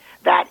government.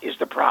 That is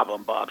the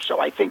problem, Bob. So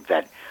I think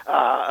that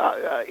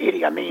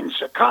Idi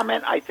Amin's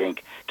comment, I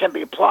think, can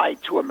be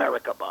applied to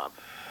America, Bob.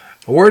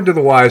 A word to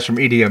the wise from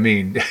Idi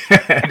Amin.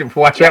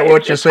 Watch out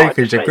what you say,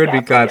 because there could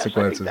be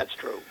consequences. Yes, I think that's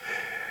true.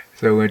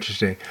 So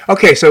interesting.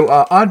 Okay, so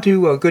on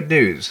to good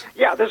news.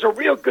 Yeah, there's a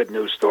real good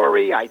news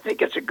story. I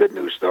think it's a good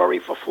news story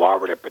for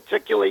Florida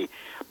particularly.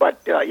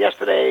 But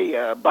yesterday,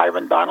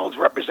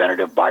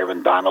 Representative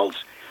Byron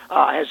Donalds,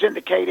 has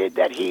indicated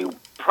that he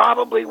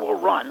probably will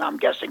run, I'm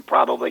guessing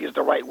probably is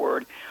the right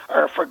word,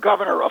 for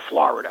governor of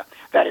Florida.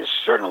 That is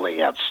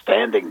certainly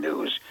outstanding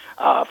news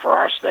for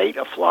our state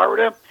of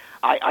Florida.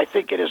 I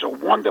think it is a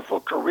wonderful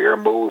career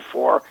move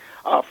for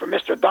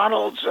Mr.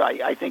 Donalds.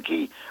 I think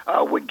he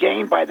would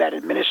gain by that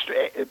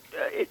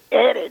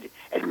added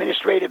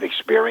administrative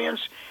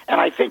experience, and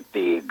I think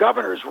the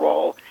governor's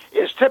role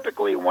is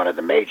typically one of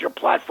the major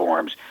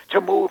platforms to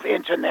move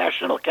into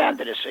national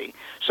candidacy.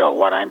 So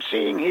what I'm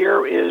seeing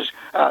here is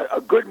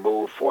a good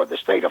move for the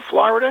state of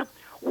Florida,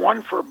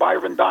 one for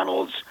Byron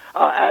Donalds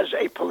as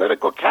a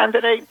political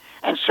candidate,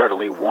 and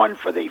certainly one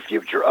for the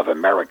future of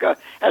America,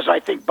 as I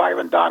think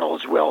Byron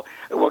Donalds will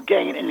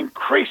gain an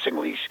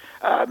increasingly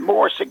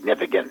more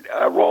significant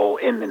role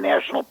in the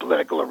national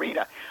political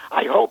arena.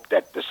 I hope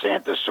that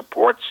DeSantis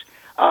supports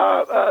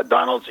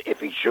Donalds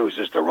if he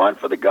chooses to run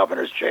for the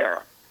governor's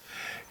chair.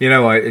 You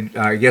know,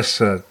 I guess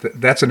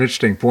that's an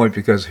interesting point,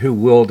 because who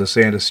will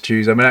DeSantis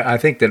choose? I mean, I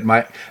think that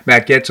Matt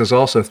Gaetz has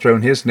also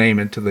thrown his name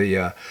into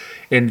the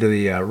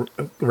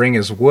ring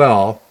as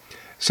well.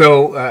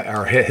 So,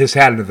 or his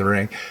hat into the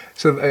ring.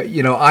 So,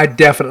 I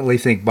definitely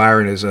think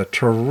Byron is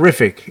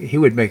he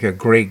would make a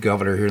great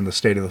governor here in the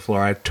state of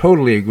Florida. I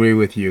totally agree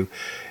with you.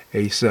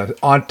 He's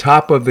on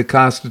top of the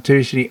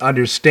Constitution. He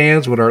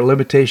understands what our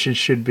limitations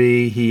should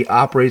be. He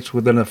operates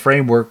within a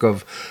framework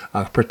of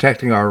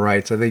protecting our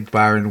rights. I think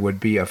Byron would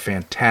be a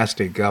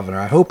fantastic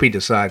governor. I hope he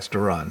decides to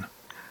run.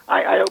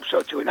 I hope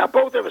so, too. Now,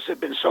 both of us have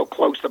been so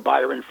close to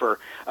Byron for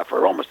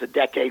almost a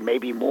decade,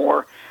 maybe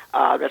more,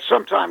 that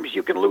sometimes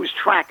you can lose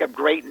track of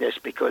greatness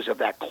because of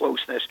that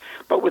closeness.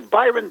 But with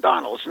Byron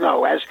Donalds,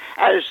 no, as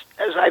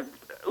I've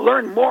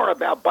learned more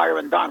about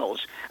Byron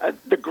Donalds,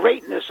 the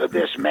greatness of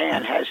this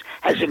man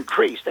has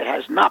increased. It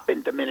has not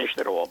been diminished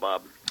at all,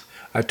 Bob.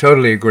 I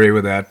totally agree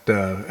with that.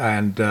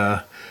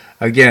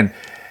 Again,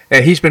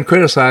 he's been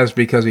criticized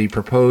because he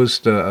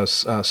proposed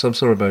some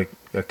sort of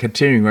a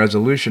continuing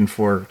resolution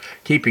for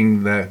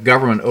keeping the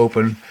government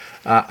open.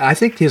 I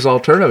think his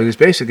alternative is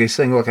basically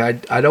saying, look,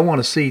 I don't want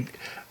to see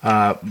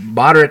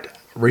moderate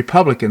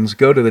Republicans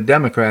go to the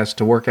Democrats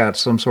to work out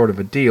some sort of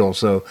a deal.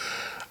 So,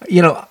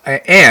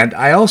 and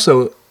I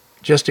also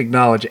just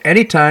acknowledge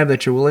any time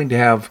that you're willing to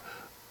have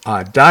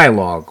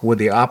dialogue with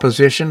the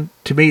opposition,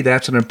 to me,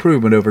 that's an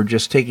improvement over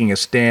just taking a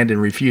stand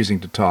and refusing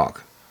to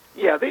talk.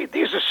 Yeah,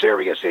 these are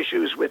serious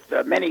issues with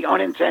many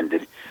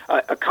unintended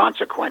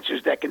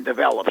consequences that can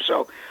develop.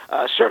 So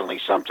certainly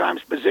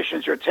sometimes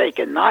positions are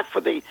taken not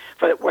for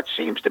what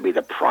seems to be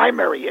the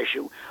primary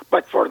issue,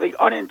 but for the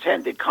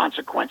unintended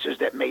consequences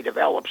that may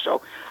develop.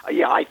 So,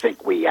 I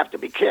think we have to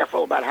be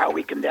careful about how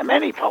we condemn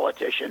any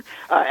politician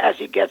as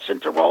he gets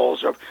into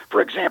roles of, for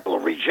example,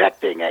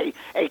 rejecting a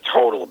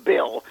total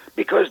bill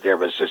because there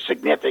was a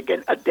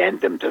significant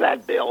addendum to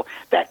that bill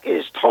that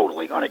is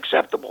totally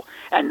unacceptable.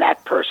 And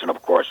that person,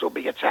 of course, will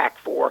be attacked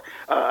for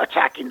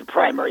attacking the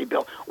primary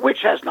bill,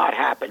 which has not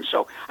happened.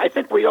 So I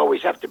think we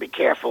always have to be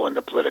careful in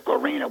the political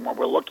arena when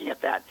we're looking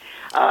at that.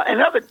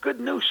 Another good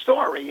news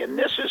story, and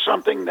this is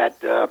something that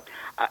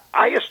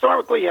I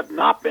historically have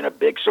not been a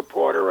big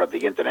supporter of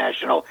the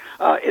international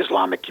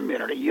Islamic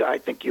community. I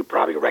think you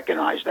probably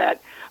recognize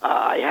that.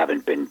 I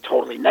haven't been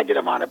totally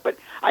negative on it, but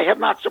I have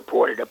not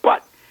supported it.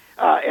 But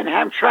in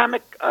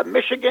Hamtramck,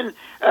 Michigan,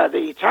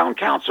 the town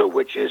council,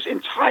 which is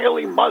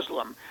entirely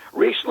Muslim,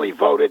 recently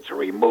voted to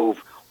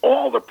remove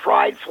all the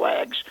pride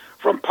flags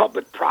from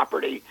public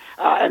property.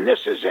 And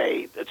this is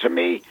to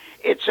me,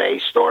 it's a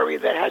story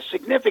that has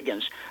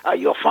significance.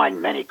 You'll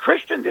find many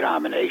Christian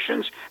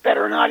denominations that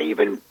are not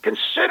even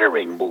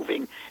considering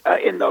moving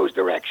in those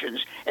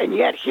directions. And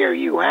yet here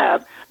you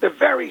have the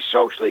very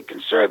socially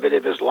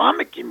conservative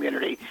Islamic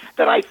community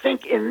that I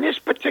think in this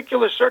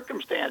particular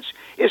circumstance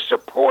is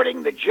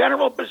supporting the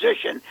general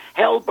position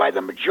held by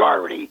the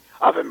majority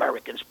of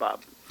Americans,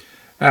 Bob.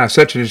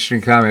 Such an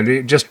interesting comment.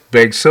 It just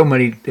begs so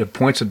many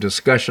points of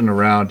discussion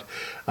around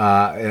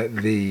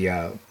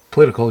the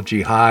political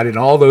jihad and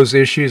all those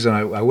issues, and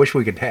I wish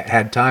we could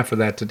had time for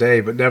that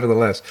today. But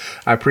nevertheless,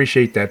 I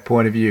appreciate that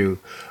point of view.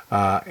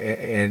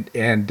 And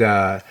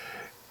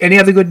any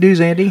other good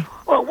news, Andy?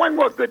 Well, one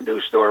more good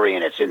news story,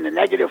 and it's in the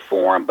negative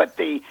form, but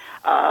the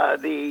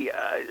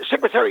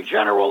Secretary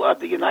General of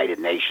the United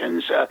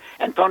Nations,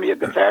 Antonio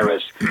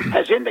Guterres,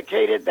 has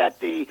indicated that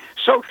the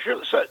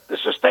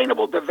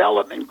Sustainable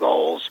Development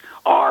Goals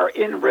are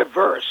in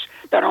reverse,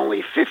 that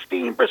only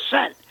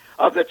 15%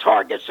 of the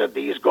targets of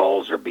these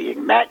goals are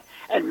being met,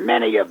 and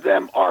many of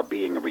them are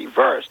being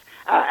reversed.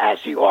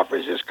 as he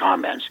offers his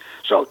comments.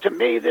 So to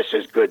me, this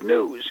is good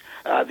news.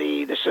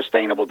 The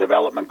Sustainable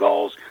Development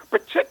Goals,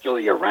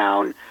 particularly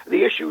around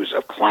the issues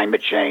of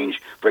climate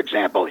change, for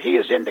example, he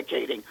is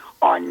indicating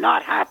are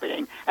not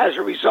happening as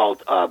a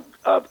result of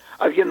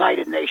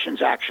United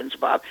Nations actions,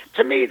 Bob.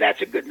 To me,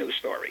 that's a good news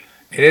story.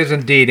 It is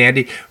indeed,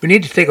 Andy. We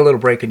need to take a little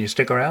break. Can you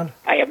stick around?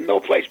 I have no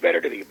place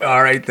better to be. Bob.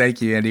 All right.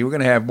 Thank you, Andy. We're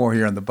going to have more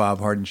here on The Bob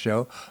Harden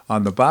Show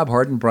on the Bob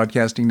Harden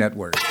Broadcasting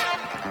Network.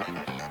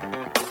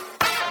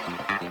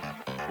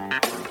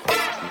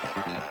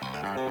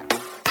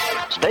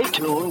 Stay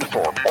tuned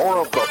for more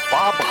of The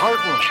Bob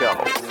Harden Show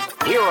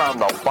here on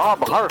the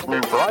Bob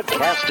Harden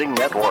Broadcasting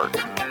Network.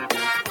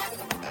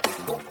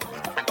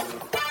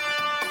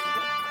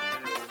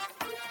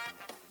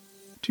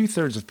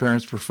 Two-thirds of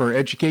parents prefer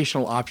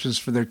educational options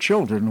for their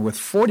children, with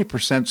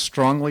 40%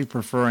 strongly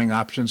preferring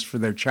options for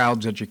their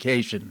child's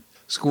education.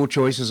 School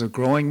choice is a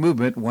growing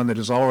movement, one that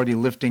is already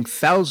lifting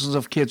thousands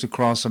of kids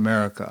across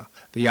America.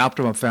 The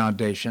Optima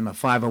Foundation, a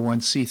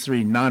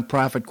 501c3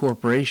 nonprofit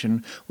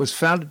corporation, was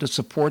founded to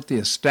support the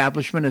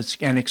establishment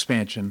and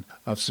expansion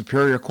of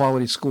superior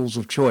quality schools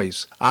of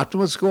choice.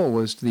 Optima's goal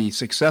was the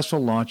successful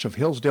launch of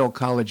Hillsdale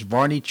College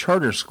Varney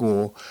Charter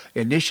School,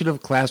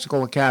 Initiative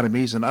Classical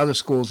Academies, and other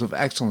schools of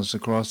excellence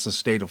across the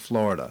state of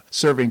Florida,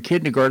 serving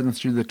kindergarten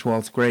through the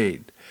 12th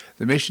grade.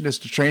 The mission is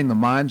to train the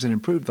minds and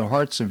improve the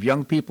hearts of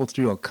young people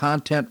through a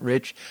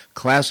content-rich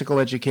classical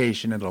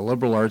education in the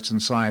liberal arts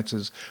and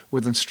sciences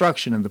with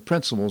instruction in the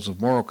principles of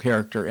moral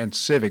character and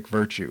civic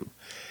virtue.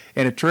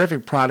 And a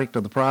terrific product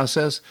of the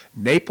process,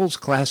 Naples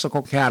Classical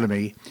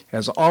Academy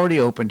has already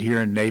opened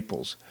here in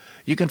Naples.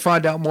 You can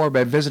find out more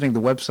by visiting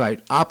the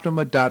website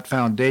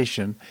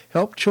optima.foundation.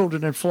 Help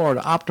children in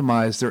Florida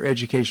optimize their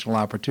educational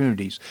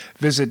opportunities.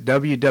 Visit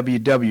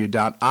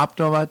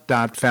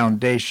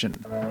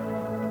www.optima.foundation.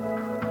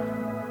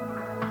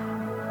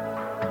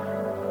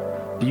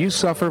 Do you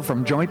suffer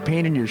from joint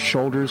pain in your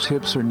shoulders,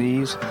 hips, or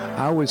knees?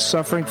 I was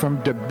suffering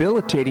from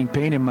debilitating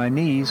pain in my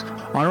knees.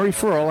 On a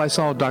referral, I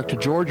saw Dr.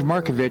 George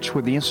Markovich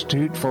with the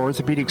Institute for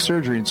Orthopedic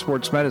Surgery and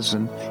Sports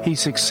Medicine. He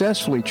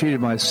successfully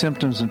treated my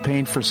symptoms and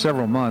pain for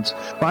several months.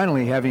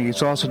 Finally, having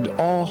exhausted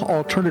all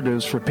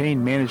alternatives for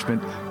pain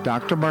management,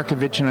 Dr.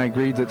 Markovich and I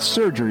agreed that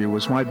surgery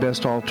was my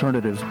best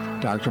alternative.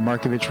 Dr.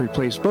 Markovich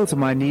replaced both of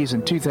my knees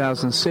in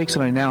 2006,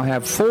 and I now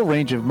have full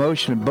range of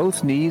motion in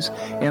both knees,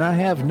 and I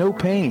have no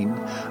pain.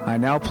 I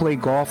now play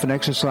golf and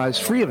exercise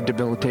free of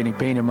debilitating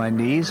pain in my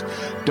knees.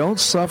 Don't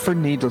suffer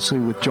needlessly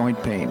with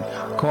joint pain.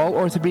 Call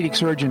orthopedic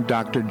surgeon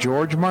Dr.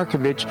 George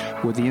Markovich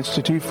with the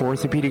Institute for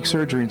Orthopedic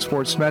Surgery and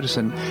Sports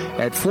Medicine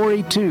at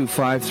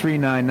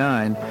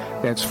 482-5399.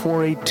 That's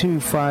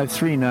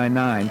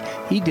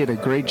 482-5399. He did a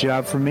great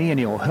job for me, and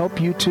he'll help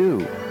you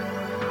too.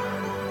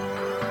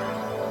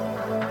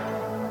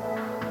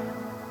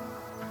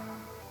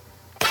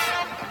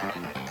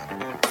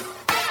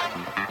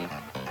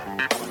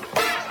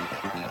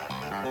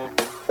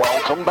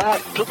 Welcome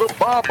back to the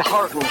Bob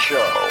Harden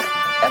Show.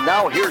 And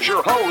now here's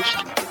your host,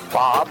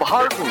 Bob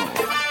Harden.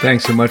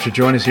 Thanks so much for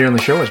joining us here on the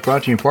show. It's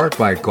brought to you in part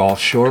by Gulf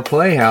Shore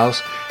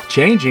Playhouse,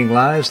 changing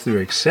lives through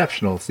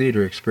exceptional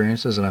theater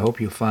experiences, and I hope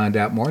you'll find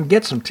out more and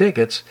get some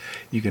tickets.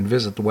 You can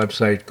visit the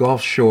website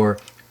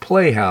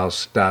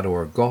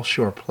gulfshoreplayhouse.org,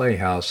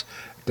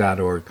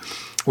 gulfshoreplayhouse.org.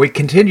 We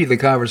continue the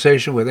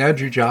conversation with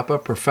Andrew Joppa,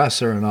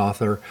 professor and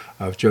author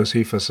of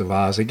Josephus of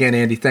Oz. Again,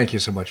 Andy, thank you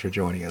so much for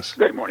joining us.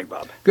 Good morning,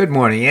 Bob. Good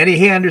morning, Andy.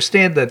 Hey, I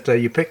understand that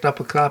you picked up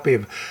a copy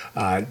of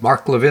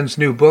Mark Levin's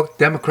new book,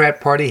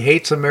 Democrat Party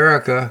Hates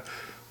America.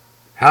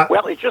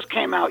 Well, it just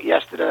came out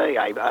yesterday.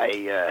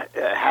 I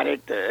had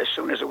it as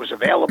soon as it was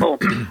available.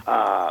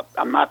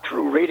 I'm not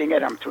through reading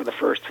it. I'm through the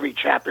first 3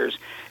 chapters.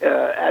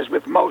 As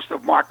with most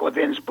of Mark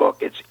Levin's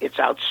book, it's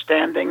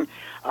outstanding.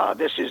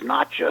 This is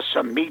not just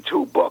some Me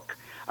Too book.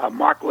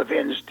 Mark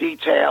Levin's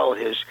detail,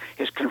 his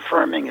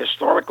confirming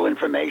historical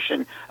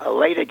information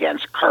laid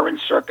against current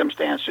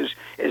circumstances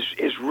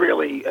is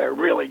really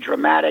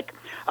dramatic.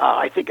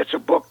 I think it's a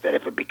book that,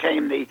 if it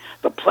became the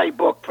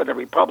playbook for the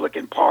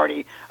Republican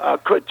Party,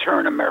 could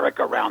turn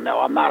America around. Now,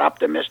 I'm not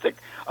optimistic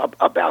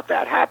about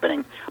that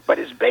happening, but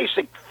his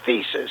basic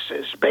thesis,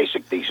 and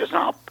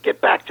I'll get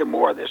back to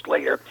more of this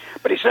later,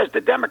 but he says the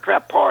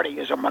Democrat Party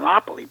is a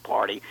monopoly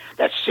party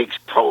that seeks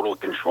total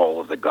control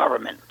of the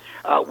government.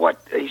 What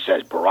he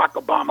says Barack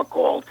Obama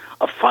called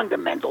a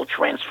fundamental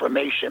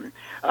transformation.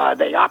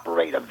 They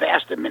operate a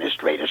vast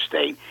administrative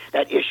state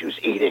that issues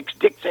edicts,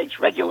 dictates,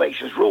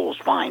 regulations, rules,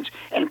 fines,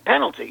 and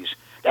penalties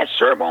that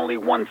serve only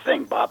one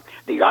thing, Bob,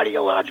 the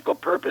ideological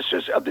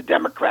purposes of the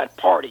Democrat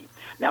Party.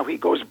 Now, he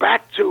goes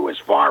back to as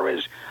far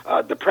as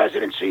the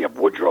presidency of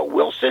Woodrow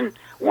Wilson,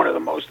 one of the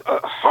most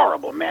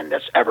horrible men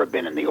that's ever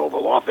been in the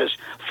Oval Office,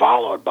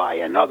 followed by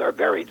another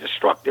very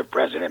destructive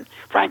president,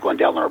 Franklin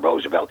Delano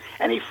Roosevelt,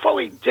 and he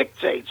fully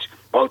dictates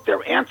both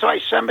their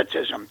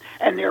anti-Semitism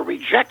and their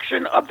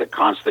rejection of the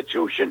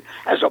Constitution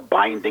as a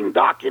binding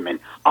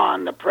document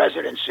on the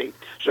presidency.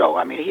 So,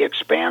 I mean, he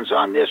expands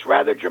on this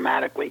rather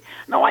dramatically.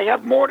 Now, I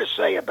have more to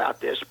say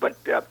about this, but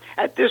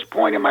at this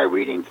point in my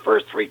reading,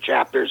 first 3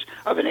 chapters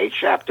of an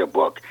 8-chapter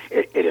book,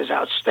 it is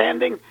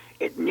outstanding.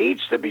 It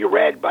needs to be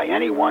read by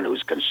anyone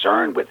who's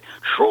concerned with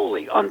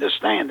truly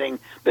understanding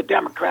the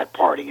Democrat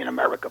Party in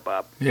America,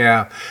 Bob.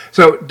 Yeah.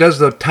 So does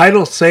the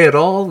title say it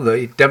all?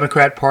 The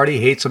Democrat Party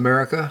hates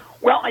America?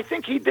 Well, I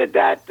think he did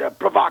that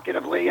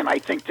provocatively, and I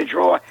think to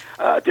draw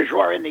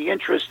in the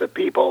interest of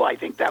people. I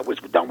think that was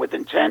done with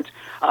intent.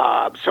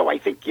 So I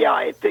think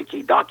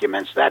he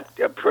documents that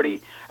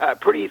pretty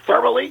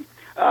thoroughly.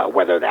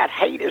 Whether that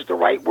hate is the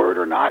right word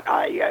or not,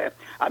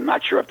 I'm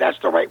not sure if that's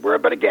the right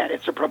word. But again,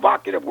 it's a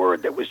provocative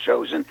word that was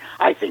chosen,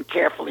 I think,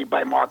 carefully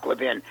by Mark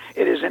Levin.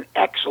 It is an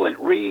excellent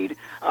read,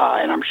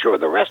 and I'm sure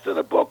the rest of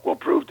the book will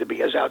prove to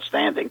be as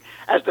outstanding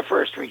as the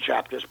first 3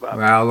 chapters, Bob.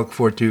 Well, I'll look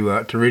forward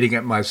to reading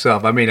it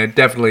myself. I mean, I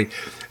definitely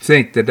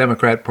think the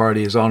Democrat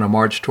Party is on a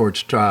march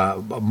towards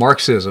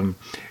Marxism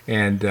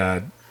and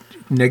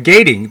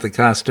negating the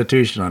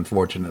Constitution,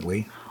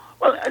 unfortunately.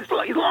 Well, as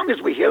long as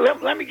we hear,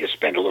 let me just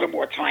spend a little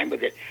more time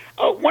with it.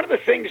 One of the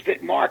things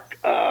that Mark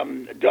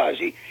does,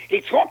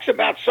 he talks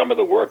about some of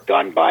the work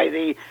done by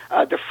the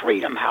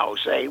Freedom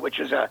House, which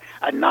is a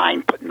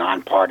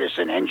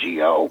nonpartisan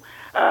NGO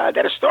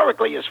that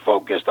historically is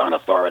focused on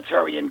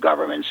authoritarian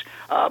governments,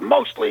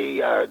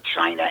 mostly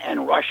China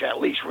and Russia,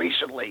 at least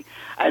recently.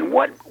 And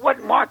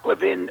what Mark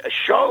Levin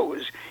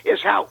shows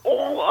is how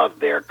all of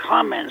their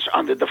comments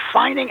on the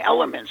defining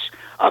elements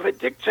of a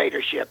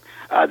dictatorship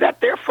that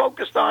they're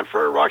focused on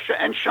for Russia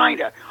and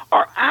China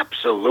are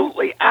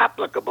absolutely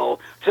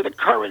applicable to the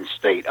current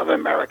state of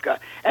America.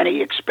 And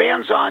he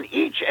expands on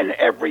each and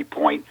every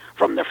point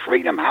from the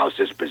Freedom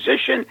House's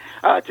position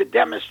to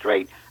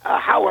demonstrate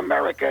how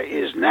America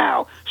is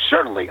now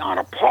certainly on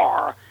a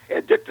par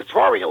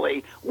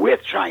dictatorially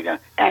with China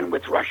and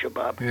with Russia,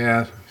 Bob.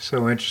 Yeah,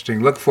 so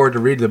interesting. Look forward to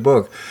reading the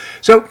book.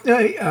 So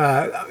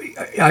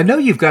I know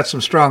you've got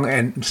some strong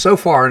and so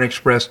far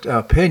unexpressed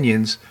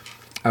opinions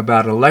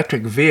about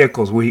electric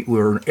vehicles. We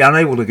were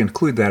unable to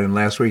include that in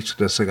last week's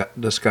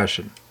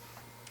discussion.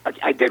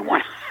 I did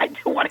want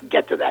to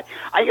get to that.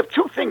 I have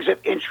 2 things of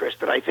interest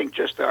that I think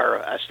just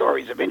are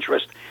stories of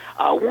interest.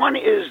 One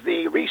is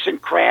the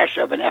recent crash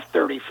of an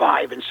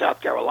F-35 in South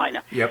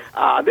Carolina. Yep.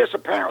 This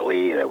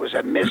apparently there was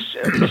a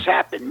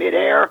mishap in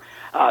midair.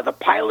 The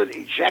pilot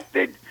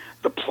ejected.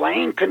 The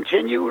plane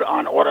continued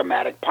on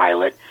automatic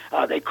pilot.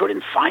 They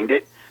couldn't find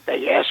it.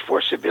 They asked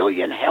for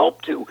civilian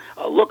help to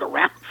look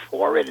around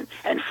for it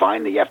and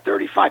find the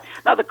F-35.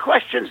 Now, the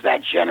questions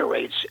that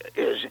generates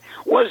is,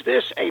 was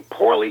this a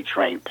poorly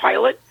trained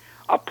pilot,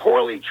 a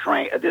poorly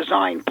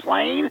designed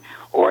plane,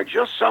 or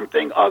just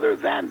something other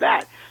than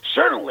that?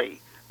 Certainly,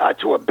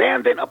 to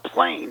abandon a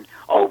plane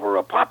over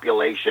a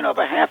population of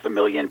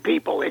 500,000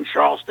 people in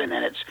Charleston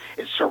and its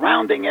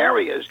surrounding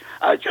areas,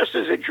 just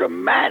as a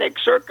dramatic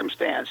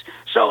circumstance.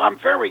 So I'm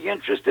very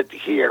interested to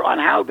hear on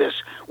how this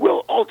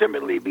will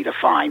ultimately be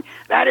defined.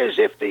 That is,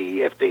 if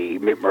the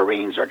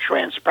Marines are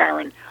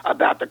transparent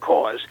about the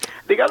cause.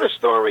 The other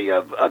story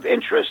of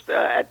interest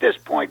at this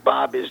point,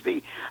 Bob, is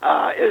the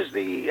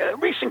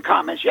recent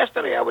comments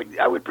yesterday,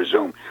 I would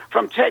presume,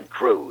 from Ted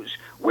Cruz,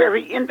 where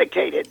he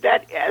indicated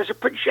that as a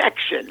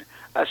projection,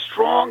 a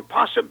strong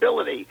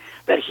possibility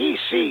that he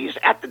sees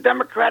at the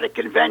Democratic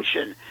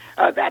convention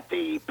that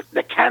the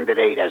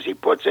candidate, as he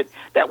puts it,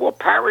 that will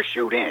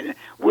parachute in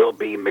will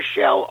be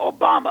Michelle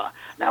Obama.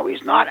 Now,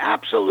 he's not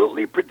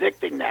absolutely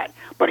predicting that,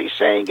 but he's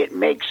saying it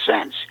makes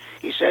sense.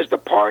 He says the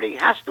party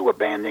has to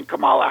abandon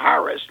Kamala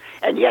Harris,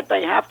 and yet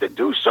they have to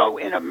do so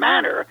in a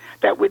manner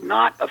that would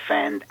not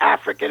offend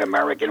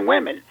African-American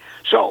women.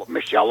 So,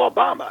 Michelle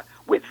Obama,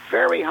 with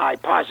very high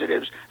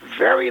positives,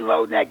 very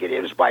low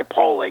negatives by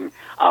polling,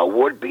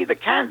 would be the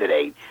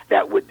candidate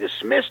that would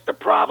dismiss the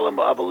problem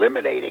of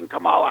eliminating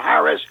Kamala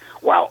Harris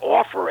while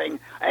offering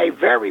a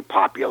very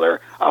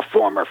popular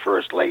former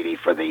first lady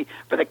for the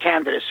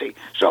candidacy.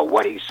 So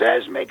what he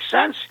says makes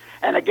sense.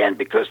 And again,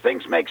 because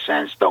things make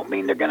sense don't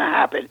mean they're going to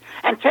happen.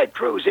 And Ted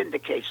Cruz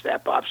indicates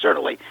that, Bob,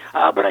 certainly.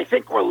 But I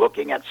think we're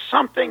looking at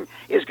something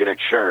is going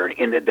to churn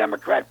in the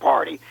Democrat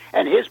Party.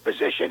 And his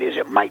position is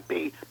it might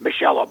be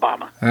Michelle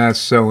Obama. That's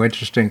so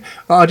interesting.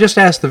 I'll just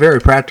ask the very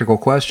practical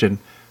question.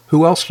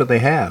 Who else do they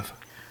have?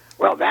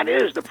 Well, that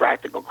is the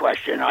practical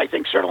question. I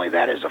think certainly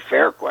that is a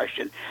fair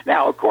question.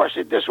 Now, of course,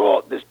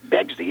 this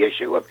begs the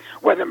issue of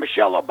whether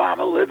Michelle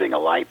Obama, living a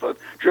life of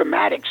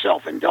dramatic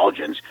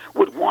self-indulgence,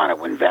 would want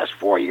to invest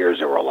 4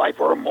 years of her life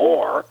or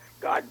more,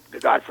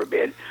 God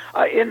forbid,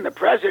 in the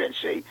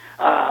presidency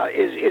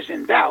is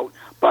in doubt.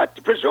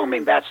 But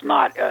presuming that's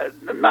not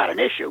an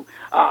issue,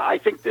 I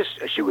think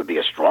she would be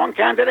a strong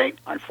candidate,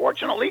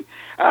 unfortunately,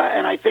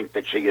 and I think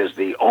that she is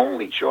the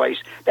only choice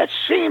that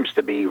seems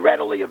to be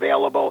readily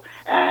available,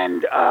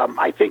 and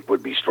I think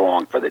would be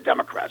strong for the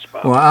Democrats.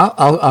 Bob. Well,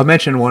 I'll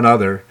mention one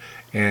other,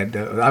 And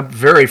I'm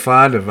very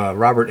fond of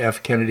Robert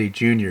F. Kennedy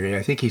Jr.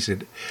 I think he's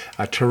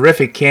a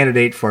terrific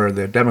candidate for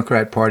the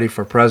Democrat Party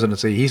for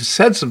presidency. He's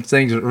said some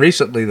things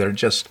recently that are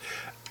just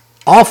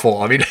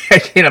awful. I mean, I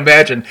can't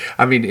imagine.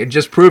 I mean,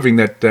 just proving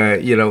that,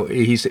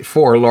 he's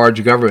for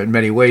large government in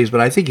many ways,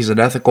 but I think he's an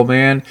ethical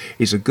man.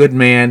 He's a good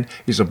man.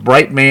 He's a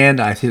bright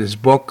man. I think his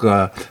book,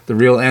 The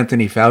Real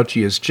Anthony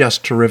Fauci, is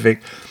just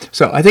terrific.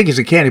 So I think he's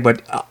a candidate,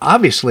 but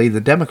obviously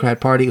the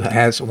Democrat Party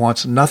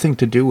wants nothing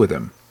to do with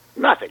him.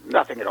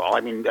 Nothing at all.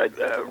 I mean,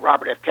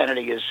 Robert F.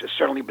 Kennedy has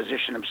certainly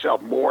positioned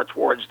himself more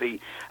towards the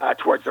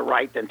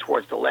right than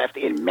towards the left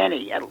in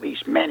at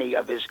least many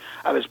of his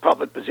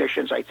public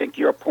positions. I think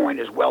your point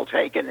is well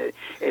taken.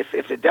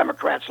 If the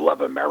Democrats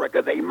love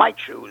America, they might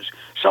choose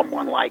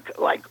someone like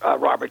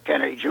Robert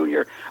Kennedy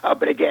Jr.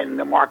 But again,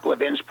 Mark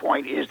Levin's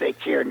point is they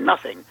care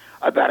nothing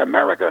about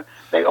America.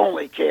 They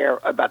only care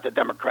about the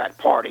Democrat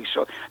Party.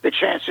 So the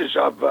chances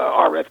of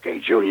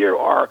RFK Jr.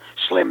 are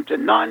slim to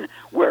none,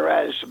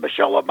 whereas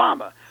Michelle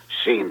Obama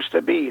seems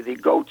to be the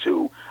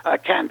go-to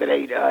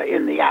candidate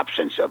in the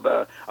absence of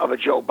a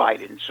Joe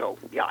Biden. So,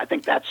 yeah, I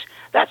think that's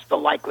the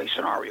likely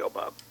scenario,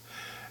 Bob.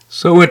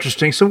 So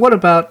interesting. So what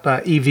about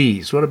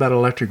EVs? What about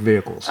electric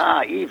vehicles?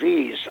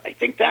 EVs. I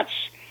think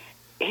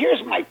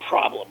here's my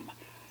problem.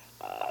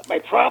 My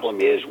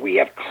problem is we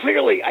have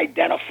clearly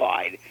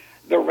identified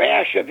the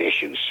rash of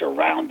issues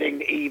surrounding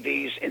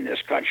EVs in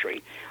this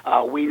country.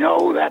 We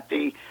know that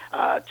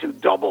to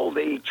double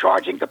the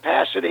charging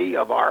capacity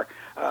of our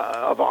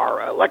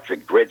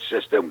electric grid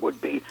system would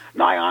be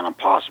nigh on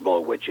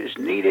impossible, which is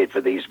needed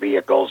for these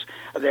vehicles.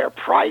 Their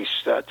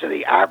price to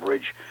the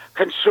average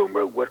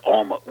consumer would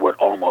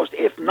almost,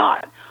 if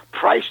not,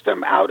 price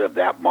them out of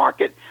that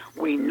market.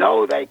 We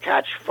know they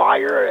catch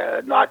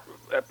fire, not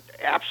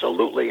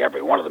absolutely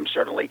every one of them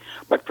certainly,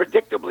 but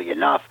predictably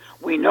enough,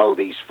 we know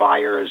these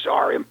fires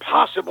are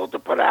impossible to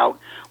put out.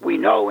 We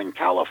know in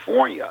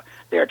California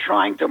they're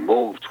trying to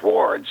move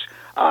towards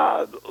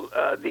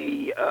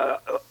the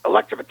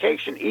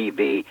electrification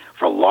EV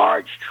for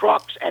large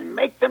trucks and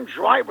make them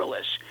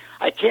driverless.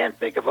 I can't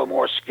think of a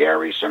more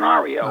scary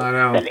scenario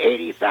than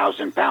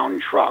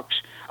 80,000-pound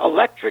trucks,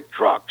 electric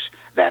trucks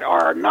that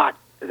are not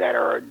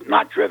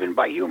driven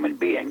by human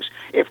beings.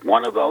 If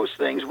one of those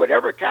things would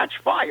ever catch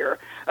fire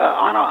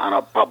on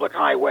a public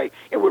highway,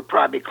 it would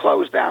probably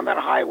close down that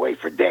highway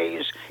for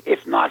days,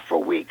 if not for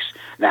weeks.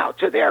 Now,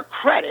 to their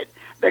credit,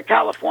 the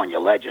California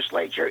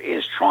legislature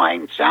is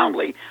trying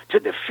soundly to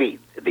defeat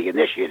the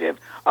initiative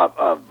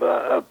of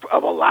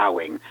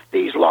allowing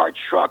these large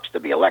trucks to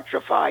be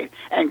electrified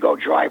and go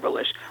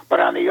driverless. But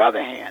on the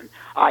other hand,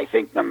 I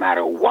think no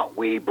matter what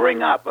we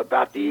bring up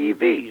about the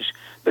EVs,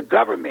 the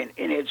government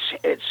in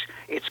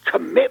its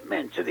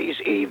commitment to these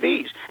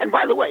EVs, and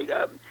by the way,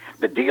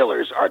 the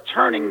dealers are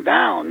turning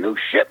down new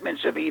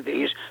shipments of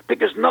EVs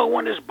because no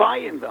one is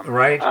buying them.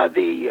 Right.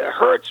 The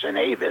Hertz and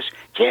Avis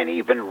can't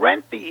even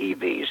rent the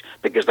EVs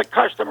because the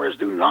customers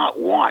do not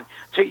want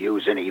to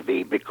use an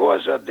EV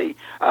because of the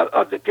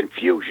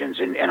confusions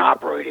in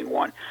operating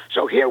one.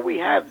 So here we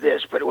have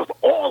this, but with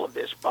all of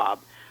this, Bob,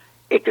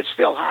 it could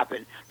still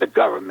happen. The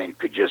government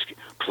could just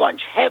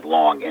plunge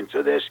headlong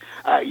into this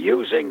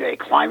using a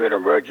climate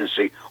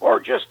emergency or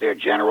just their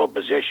general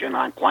position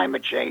on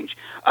climate change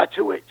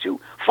to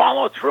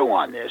follow through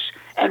on this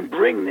and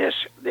bring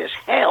this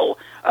hell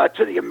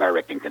to the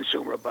American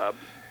consumer, Bob.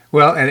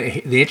 Well,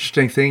 and the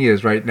interesting thing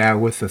is right now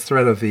with the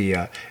threat of the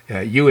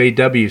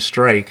UAW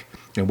strike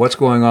and what's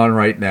going on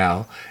right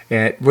now,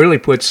 it really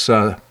puts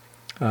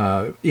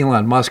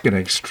Elon Musk in an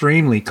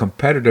extremely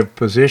competitive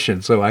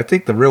position. So I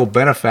think the real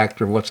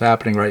benefactor of what's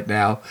happening right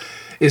now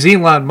is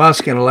Elon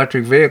Musk and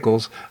electric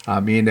vehicles. I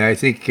mean, I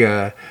think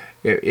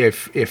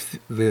if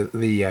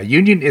the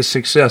union is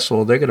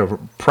successful, they're going to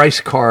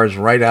price cars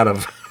right out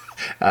of,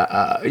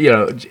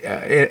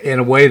 in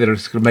a way that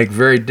it's going to make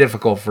very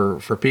difficult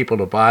for people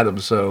to buy them.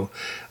 So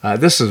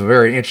this is a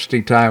very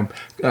interesting time.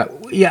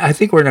 I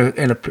think we're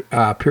in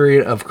a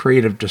period of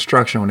creative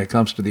destruction when it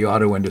comes to the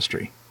auto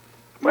industry.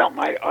 Well,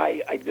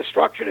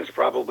 destruction is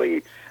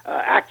probably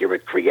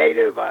accurate.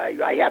 Creative,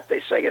 I have to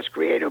say it's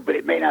creative, but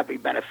it may not be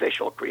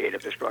beneficial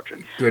creative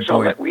destruction. Good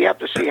so point. We have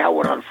to see how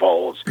it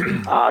unfolds.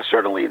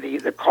 Certainly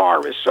the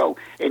car is so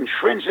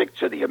intrinsic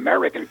to the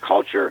American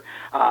culture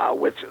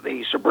with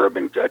the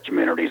suburban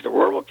communities, the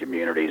rural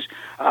communities.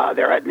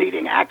 They're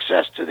needing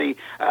access to the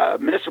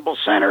municipal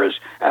centers,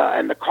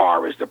 and the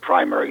car is the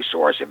primary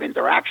source of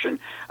interaction.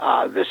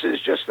 This is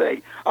just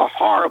a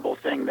horrible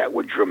thing that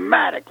would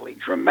dramatically,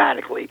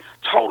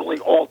 totally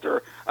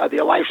alter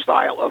the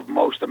lifestyle of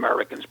most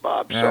Americans,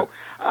 Bob. Yeah. So,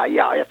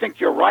 I think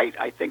you're right.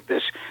 I think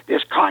this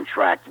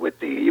contract with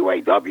the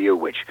UAW,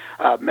 which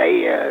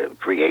may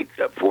create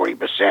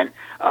 40%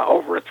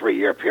 over a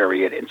 3-year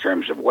period in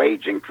terms of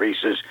wage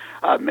increases,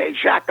 may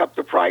jack up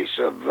the price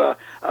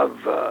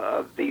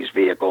of these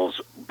vehicles,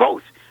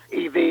 both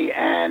EV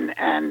and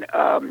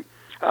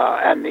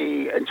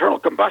the internal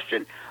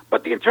combustion.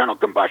 but the internal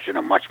combustion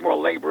are much more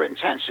labor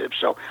intensive.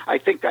 So I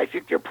think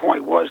your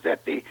point was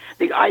that the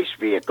ICE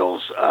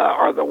vehicles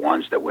are the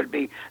ones that would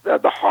be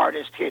the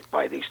hardest hit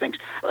by these things.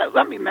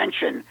 Let me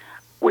mention,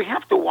 we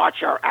have to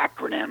watch our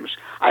acronyms.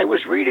 I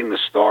was reading the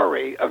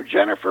story of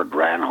Jennifer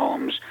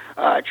Granholm's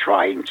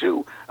trying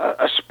to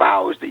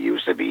espouse the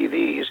use of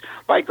EVs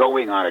by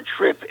going on a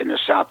trip in the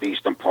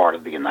southeastern part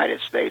of the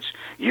United States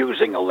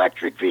using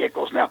electric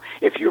vehicles. Now,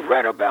 if you've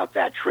read about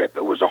that trip,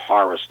 it was a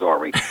horror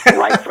story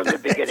right from the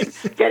beginning.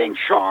 Getting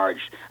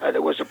charged,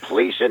 there was a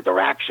police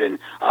interaction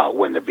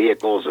when the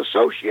vehicles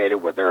associated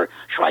with her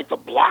tried to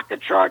block a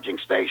charging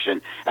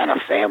station, and a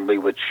family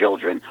with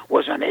children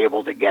was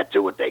unable to get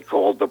to it. They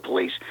called the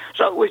police.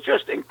 So it was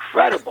just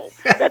incredible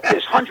that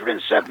this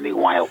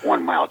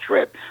 171-mile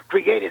trip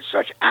created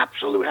such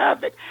absolute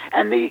havoc.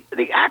 And the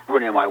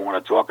acronym I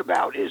want to talk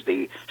about is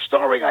the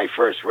story I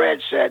first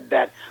read said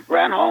that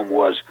Granholm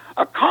was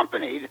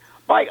accompanied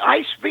by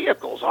ICE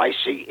vehicles,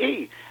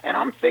 ICE. And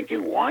I'm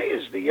thinking, why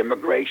is the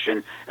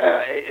Immigration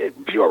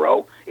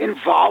Bureau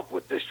involved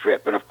with this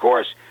trip? And, of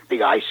course,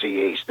 the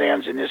ICE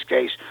stands, in this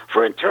case,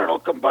 for internal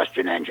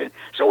combustion engine.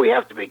 So we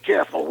have to be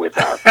careful with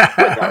our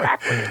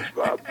acronyms,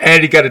 Bob.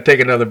 And you got to take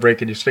another break.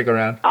 Can you stick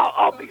around?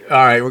 I'll be here.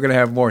 All right, we're going to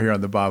have more here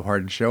on The Bob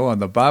Harden Show on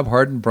the Bob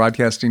Harden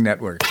Broadcasting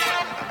Network.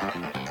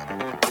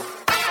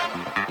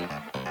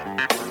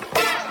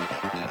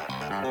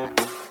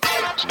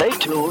 Stay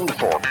tuned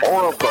for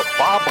more of the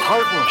Bob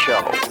Harden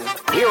Show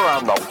here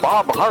on the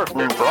Bob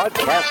Harden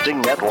Broadcasting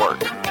Network.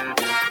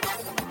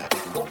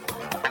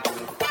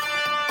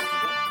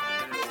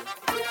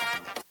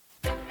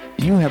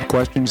 Do you have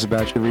questions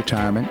about your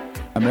retirement?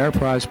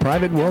 Ameriprise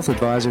Private Wealth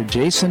Advisor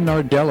Jason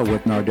Nardella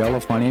with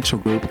Nardella Financial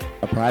Group,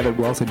 a private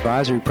wealth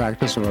advisory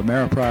practice of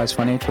Ameriprise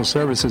Financial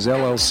Services,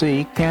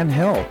 LLC, can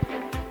help.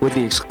 With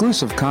the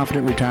exclusive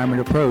Confident Retirement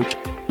approach,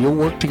 you'll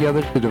work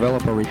together to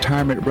develop a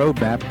retirement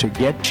roadmap to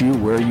get you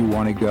where you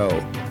want to go.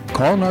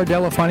 Call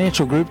Nardella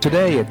Financial Group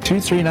today at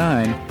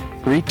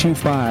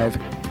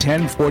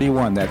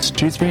 239-325-1041. That's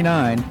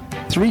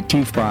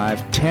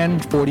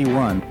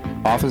 239-325-1041.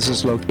 Office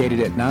is located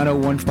at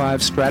 9015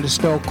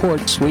 Stratosdale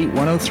Court, Suite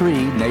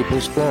 103,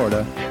 Naples,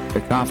 Florida.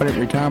 The Confident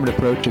Retirement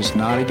approach is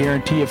not a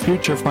guarantee of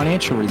future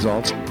financial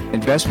results.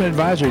 Investment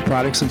advisory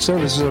products and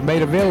services are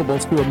made available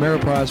through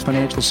Ameriprise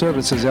Financial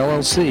Services,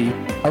 LLC,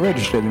 a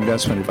registered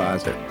investment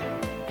advisor.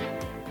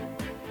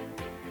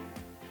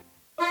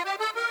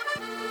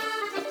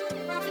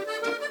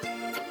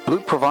 Blue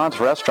Provence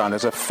Restaurant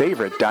is a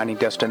favorite dining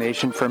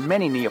destination for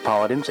many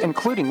Neapolitans,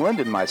 including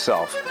Linda and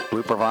myself.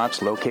 Blue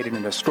Provence, located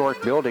in a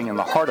historic building in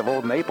the heart of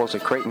Old Naples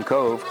at Creighton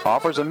Cove,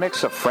 offers a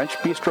mix of French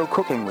bistro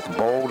cooking with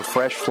bold,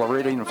 fresh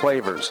Floridian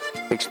flavors.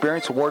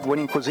 Experience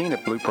award-winning cuisine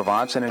at Blue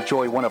Provence and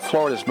enjoy one of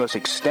Florida's most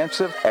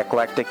extensive,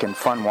 eclectic, and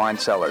fun wine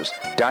cellars.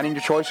 Dining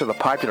your choice of the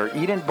popular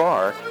Eden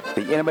Bar,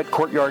 the intimate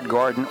Courtyard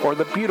Garden, or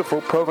the beautiful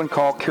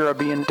Provencal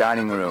Caribbean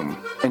Dining Room.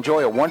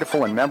 Enjoy a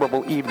wonderful and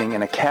memorable evening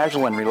in a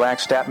casual and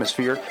relaxed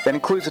atmosphere that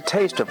includes a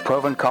taste of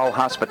Provencal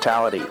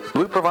hospitality.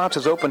 Blue Provence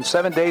is open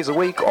 7 days a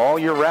week, all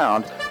year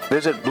round.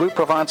 Visit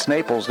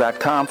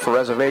BlueProvenceNaples.com for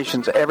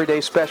reservations,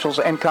 everyday specials,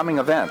 and coming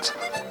events.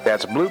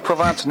 That's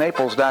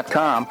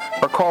BlueProvenceNaples.com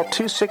or call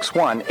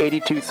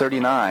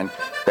 261-8239.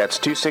 That's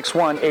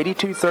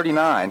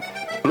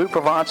 261-8239. Blue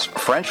Provence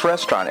French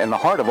Restaurant in the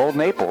heart of Old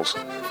Naples.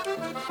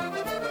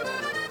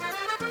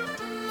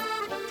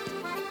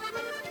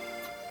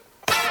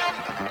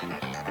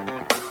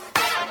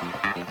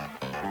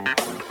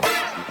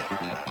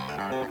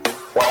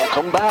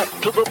 Welcome back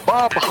to the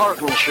Bob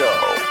Harden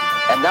Show.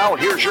 And now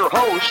here's your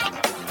host,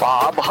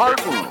 Bob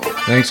Harden.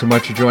 Thanks so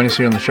much for joining us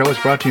here on the show.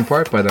 It's brought to you in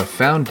part by the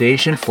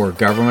Foundation for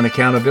Government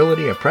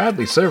Accountability. I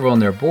proudly serve on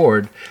their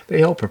board. They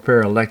help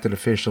prepare elected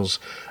officials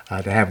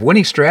to have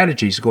winning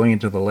strategies going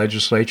into the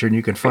legislature, and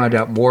you can find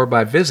out more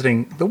by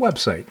visiting the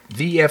website,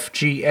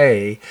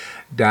 vfga.org.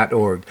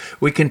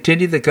 We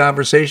continue the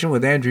conversation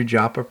with Andrew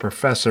Joppa,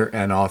 professor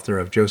and author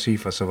of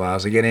Josephus of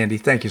Oz. Again, Andy,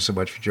 thank you so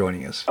much for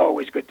joining us.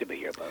 Always good to be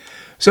here, Bob.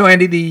 So,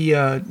 Andy,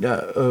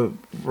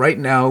 right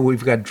now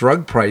we've got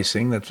drug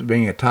pricing that's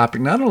being a topic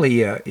not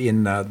only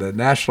in the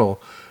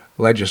national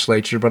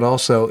legislature but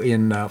also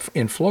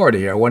in Florida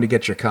here. I want to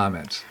get your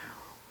comments.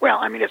 Well,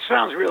 I mean, it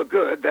sounds real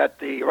good that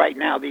right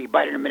now the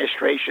Biden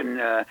administration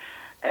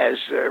has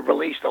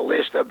released a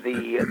list of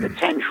the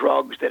 10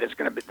 drugs that are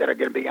going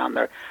to be on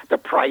the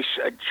price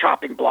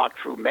chopping block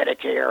through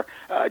Medicare,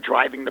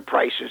 driving the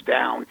prices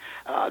down.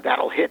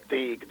 That'll hit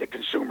the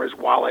consumer's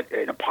wallet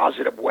in a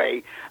positive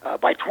way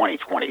by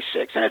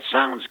 2026, and it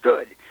sounds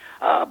good.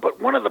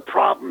 But one of the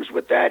problems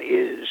with that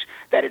is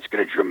that it's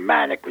going to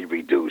dramatically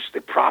reduce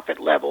the profit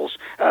levels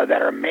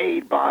that are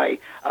made by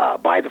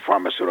the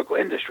pharmaceutical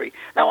industry.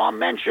 Now, I'll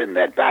mention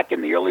that back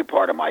in the early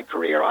part of my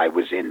career, I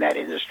was in that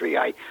industry.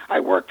 I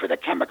worked for the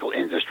chemical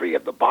industry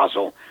of the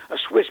Basel, a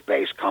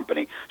Swiss-based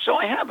company. So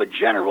I have a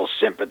general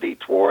sympathy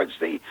towards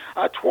the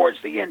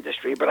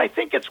industry, but I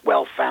think it's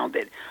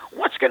well-founded.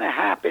 What's going to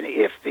happen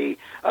if the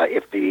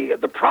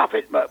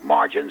profit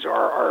margins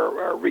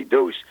are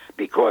reduced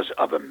because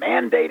of a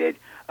mandated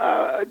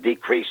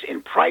decrease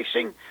in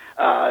pricing,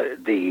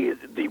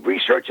 the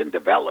research and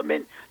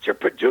development to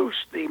produce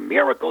the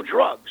miracle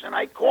drugs, and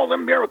I call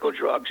them miracle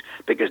drugs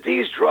because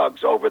these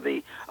drugs over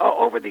the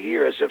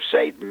years have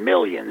saved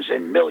millions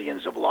and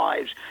millions of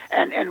lives,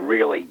 and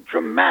really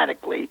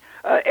dramatically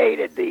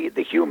aided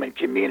the human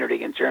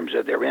community in terms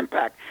of their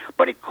impact.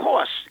 But it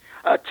costs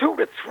 $2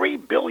 to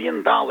 $3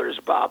 billion,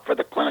 Bob, for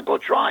the clinical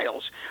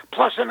trials,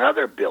 plus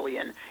another $1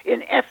 billion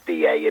in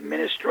FDA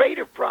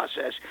administrative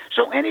process.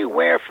 So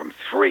anywhere from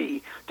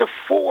 $3 to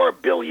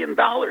 $4 billion,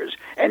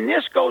 and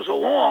this goes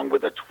along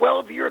with a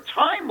 12-year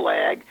time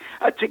lag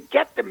to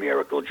get the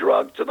miracle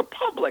drug to the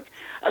public.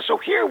 So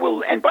here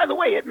and by the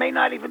way, it may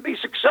not even be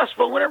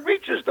successful when it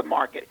reaches the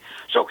market.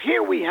 So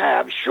here we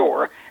have,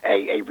 sure,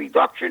 a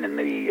reduction in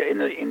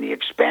the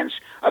expense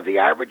of the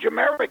average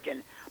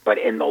American. But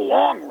in the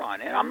long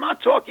run, and I'm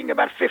not talking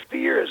about 50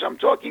 years, I'm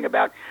talking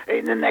about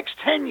in the next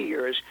 10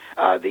 years,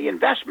 the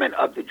investment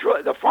of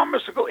the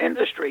pharmaceutical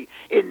industry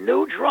in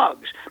new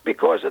drugs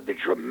because of the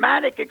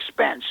dramatic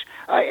expense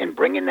in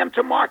bringing them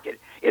to market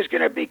is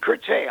going to be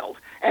curtailed.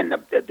 And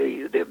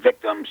the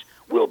victims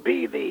will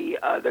be the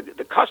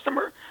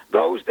customer,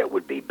 those that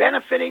would be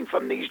benefiting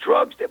from these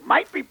drugs that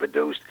might be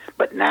produced,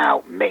 but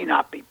now may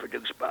not be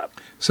produced, Bob.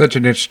 Such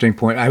an interesting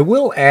point. I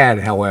will add,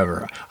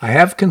 however, I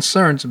have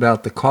concerns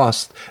about the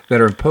costs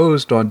that are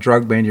imposed on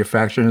drug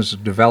manufacturers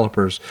and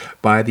developers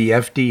by the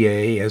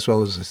FDA as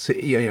well as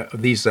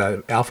these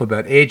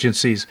alphabet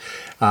agencies.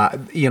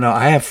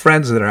 I have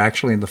friends that are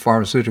actually in the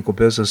pharmaceutical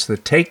business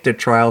that take their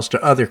trials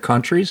to other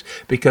countries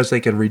because they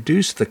can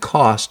reduce the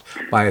cost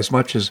by as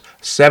much as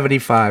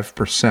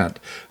 75%.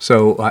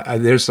 So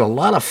there's a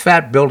lot of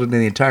fat built into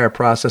the entire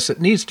process. It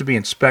needs to be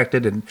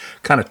inspected and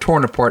kind of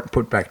torn apart and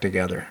put back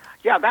together.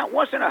 Yeah, that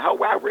wasn't a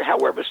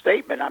however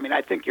statement. I mean,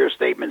 I think your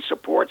statement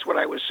supports what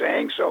I was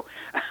saying, so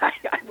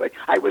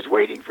I was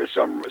waiting for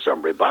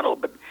some rebuttal.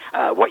 But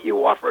what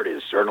you offered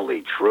is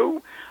certainly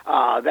true.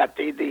 That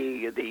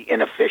the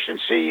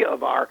inefficiency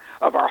of our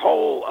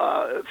whole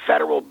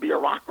federal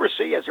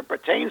bureaucracy as it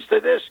pertains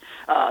to this,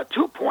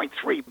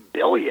 $2.3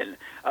 billion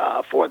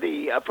for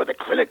the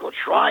clinical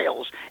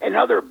trials,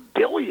 another $1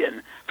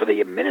 billion for the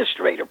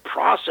administrative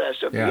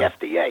process of the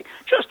FDA,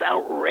 just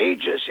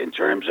outrageous in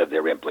terms of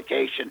their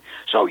implication.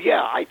 So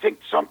yeah, I think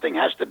something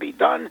has to be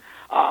done.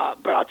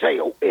 But I'll tell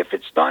you, if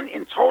it's done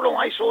in total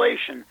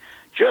isolation,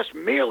 just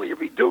merely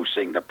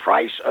reducing the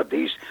price of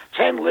these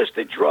 10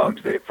 listed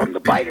drugs from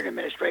the Biden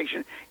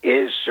administration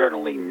is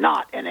certainly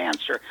not an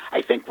answer.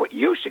 I think what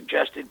you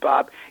suggested,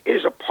 Bob,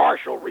 is a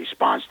partial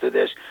response to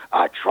this.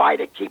 Try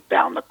to keep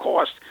down the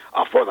cost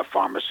for the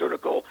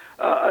pharmaceutical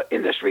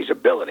industry's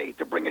ability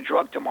to bring a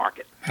drug to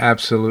market.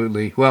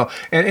 Absolutely. Well,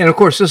 and of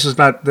course, this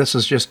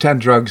is just 10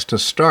 drugs to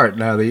start.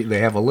 Now, they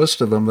have a list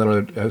of them that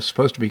are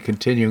supposed to be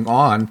continuing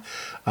on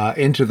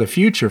into the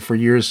future for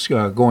years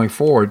going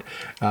forward.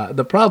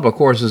 The problem, of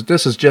course, is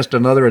this is just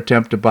another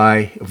attempt to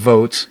buy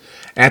votes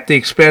at the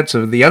expense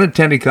of the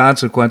unintended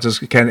consequences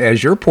can,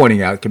 as you're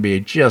pointing out, can be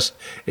just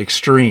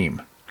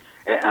extreme.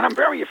 And I'm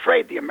very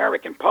afraid the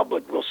American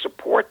public will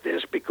support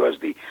this because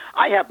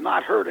I have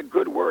not heard a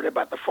good word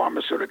about the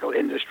pharmaceutical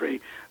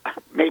industry,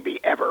 maybe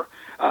ever.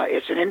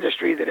 It's an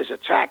industry that is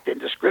attacked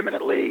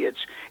indiscriminately.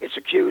 It's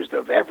accused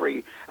of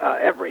every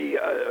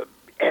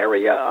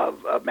area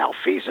of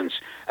malfeasance,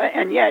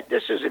 and yet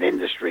this is an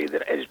industry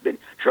that has been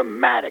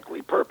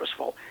dramatically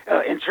purposeful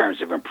in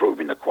terms of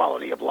improving the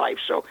quality of life.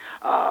 So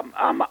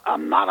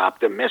I'm not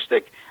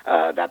optimistic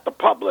that the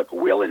public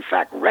will, in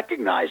fact,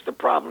 recognize the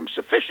problem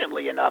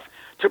sufficiently enough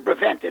to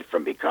prevent it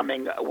from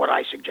becoming what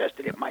I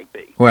suggested it might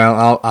be.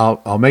 Well,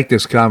 I'll make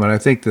this comment. I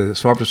think the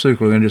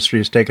pharmaceutical industry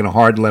has taken a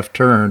hard left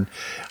turn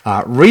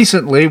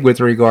recently with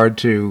regard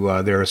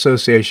to their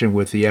association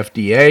with the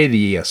FDA,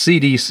 the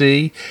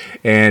CDC,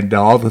 and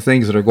all the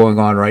things that are going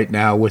on right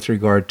now with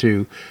regard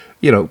to,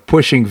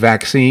 pushing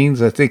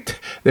vaccines. I think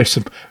there's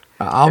some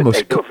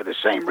They do it for the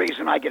same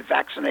reason I get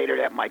vaccinated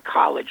at my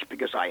college,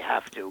 because I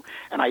have to.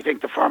 And I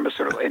think the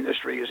pharmaceutical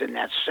industry is in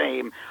that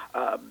same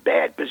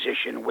bad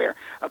position where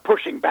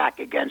pushing back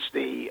against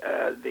the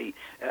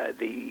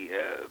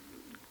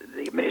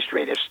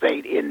administrative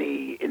state in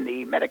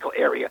the medical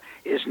area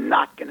is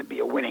not going to be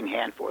a winning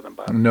hand for them,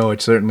 Bob. No,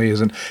 it certainly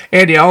isn't.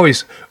 Andy,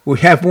 we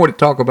have more to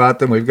talk about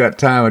than we've got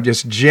time. I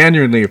just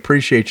genuinely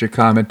appreciate your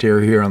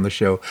commentary here on the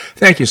show.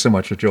 Thank you so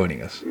much for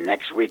joining us.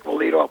 Next week we'll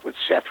lead off with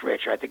Seth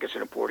Rich. I think it's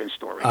an important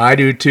story. I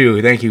do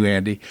too. Thank you,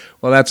 Andy.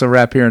 Well, that's a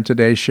wrap here on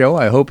today's show.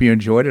 I hope you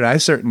enjoyed it. I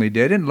certainly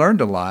did and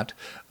learned a lot.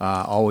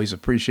 Always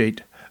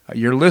appreciate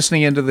your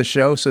listening into the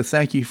show, so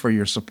thank you for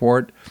your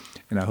support.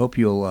 And I hope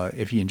you'll,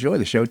 if you enjoy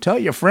the show, tell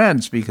your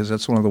friends, because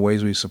that's one of the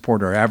ways we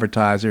support our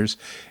advertisers,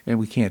 and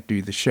we can't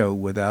do the show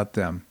without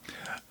them.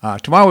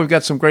 Tomorrow we've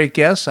got some great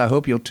guests. I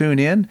hope you'll tune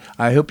in.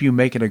 I hope you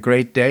make it a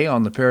great day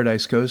on the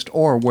Paradise Coast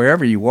or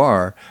wherever you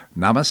are.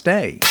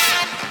 Namaste.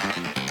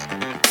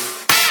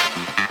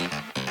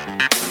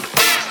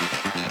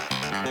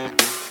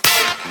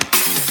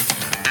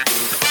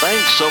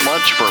 Thanks so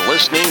much for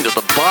listening to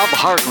The Bob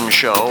Harden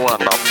Show on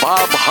the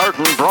Bob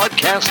Harden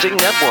Broadcasting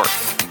Network.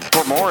 For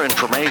For more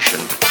information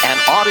and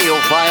audio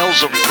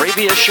files of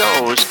previous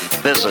shows,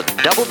 visit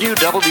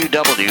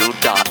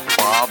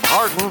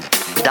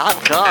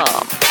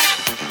www.bobharden.com.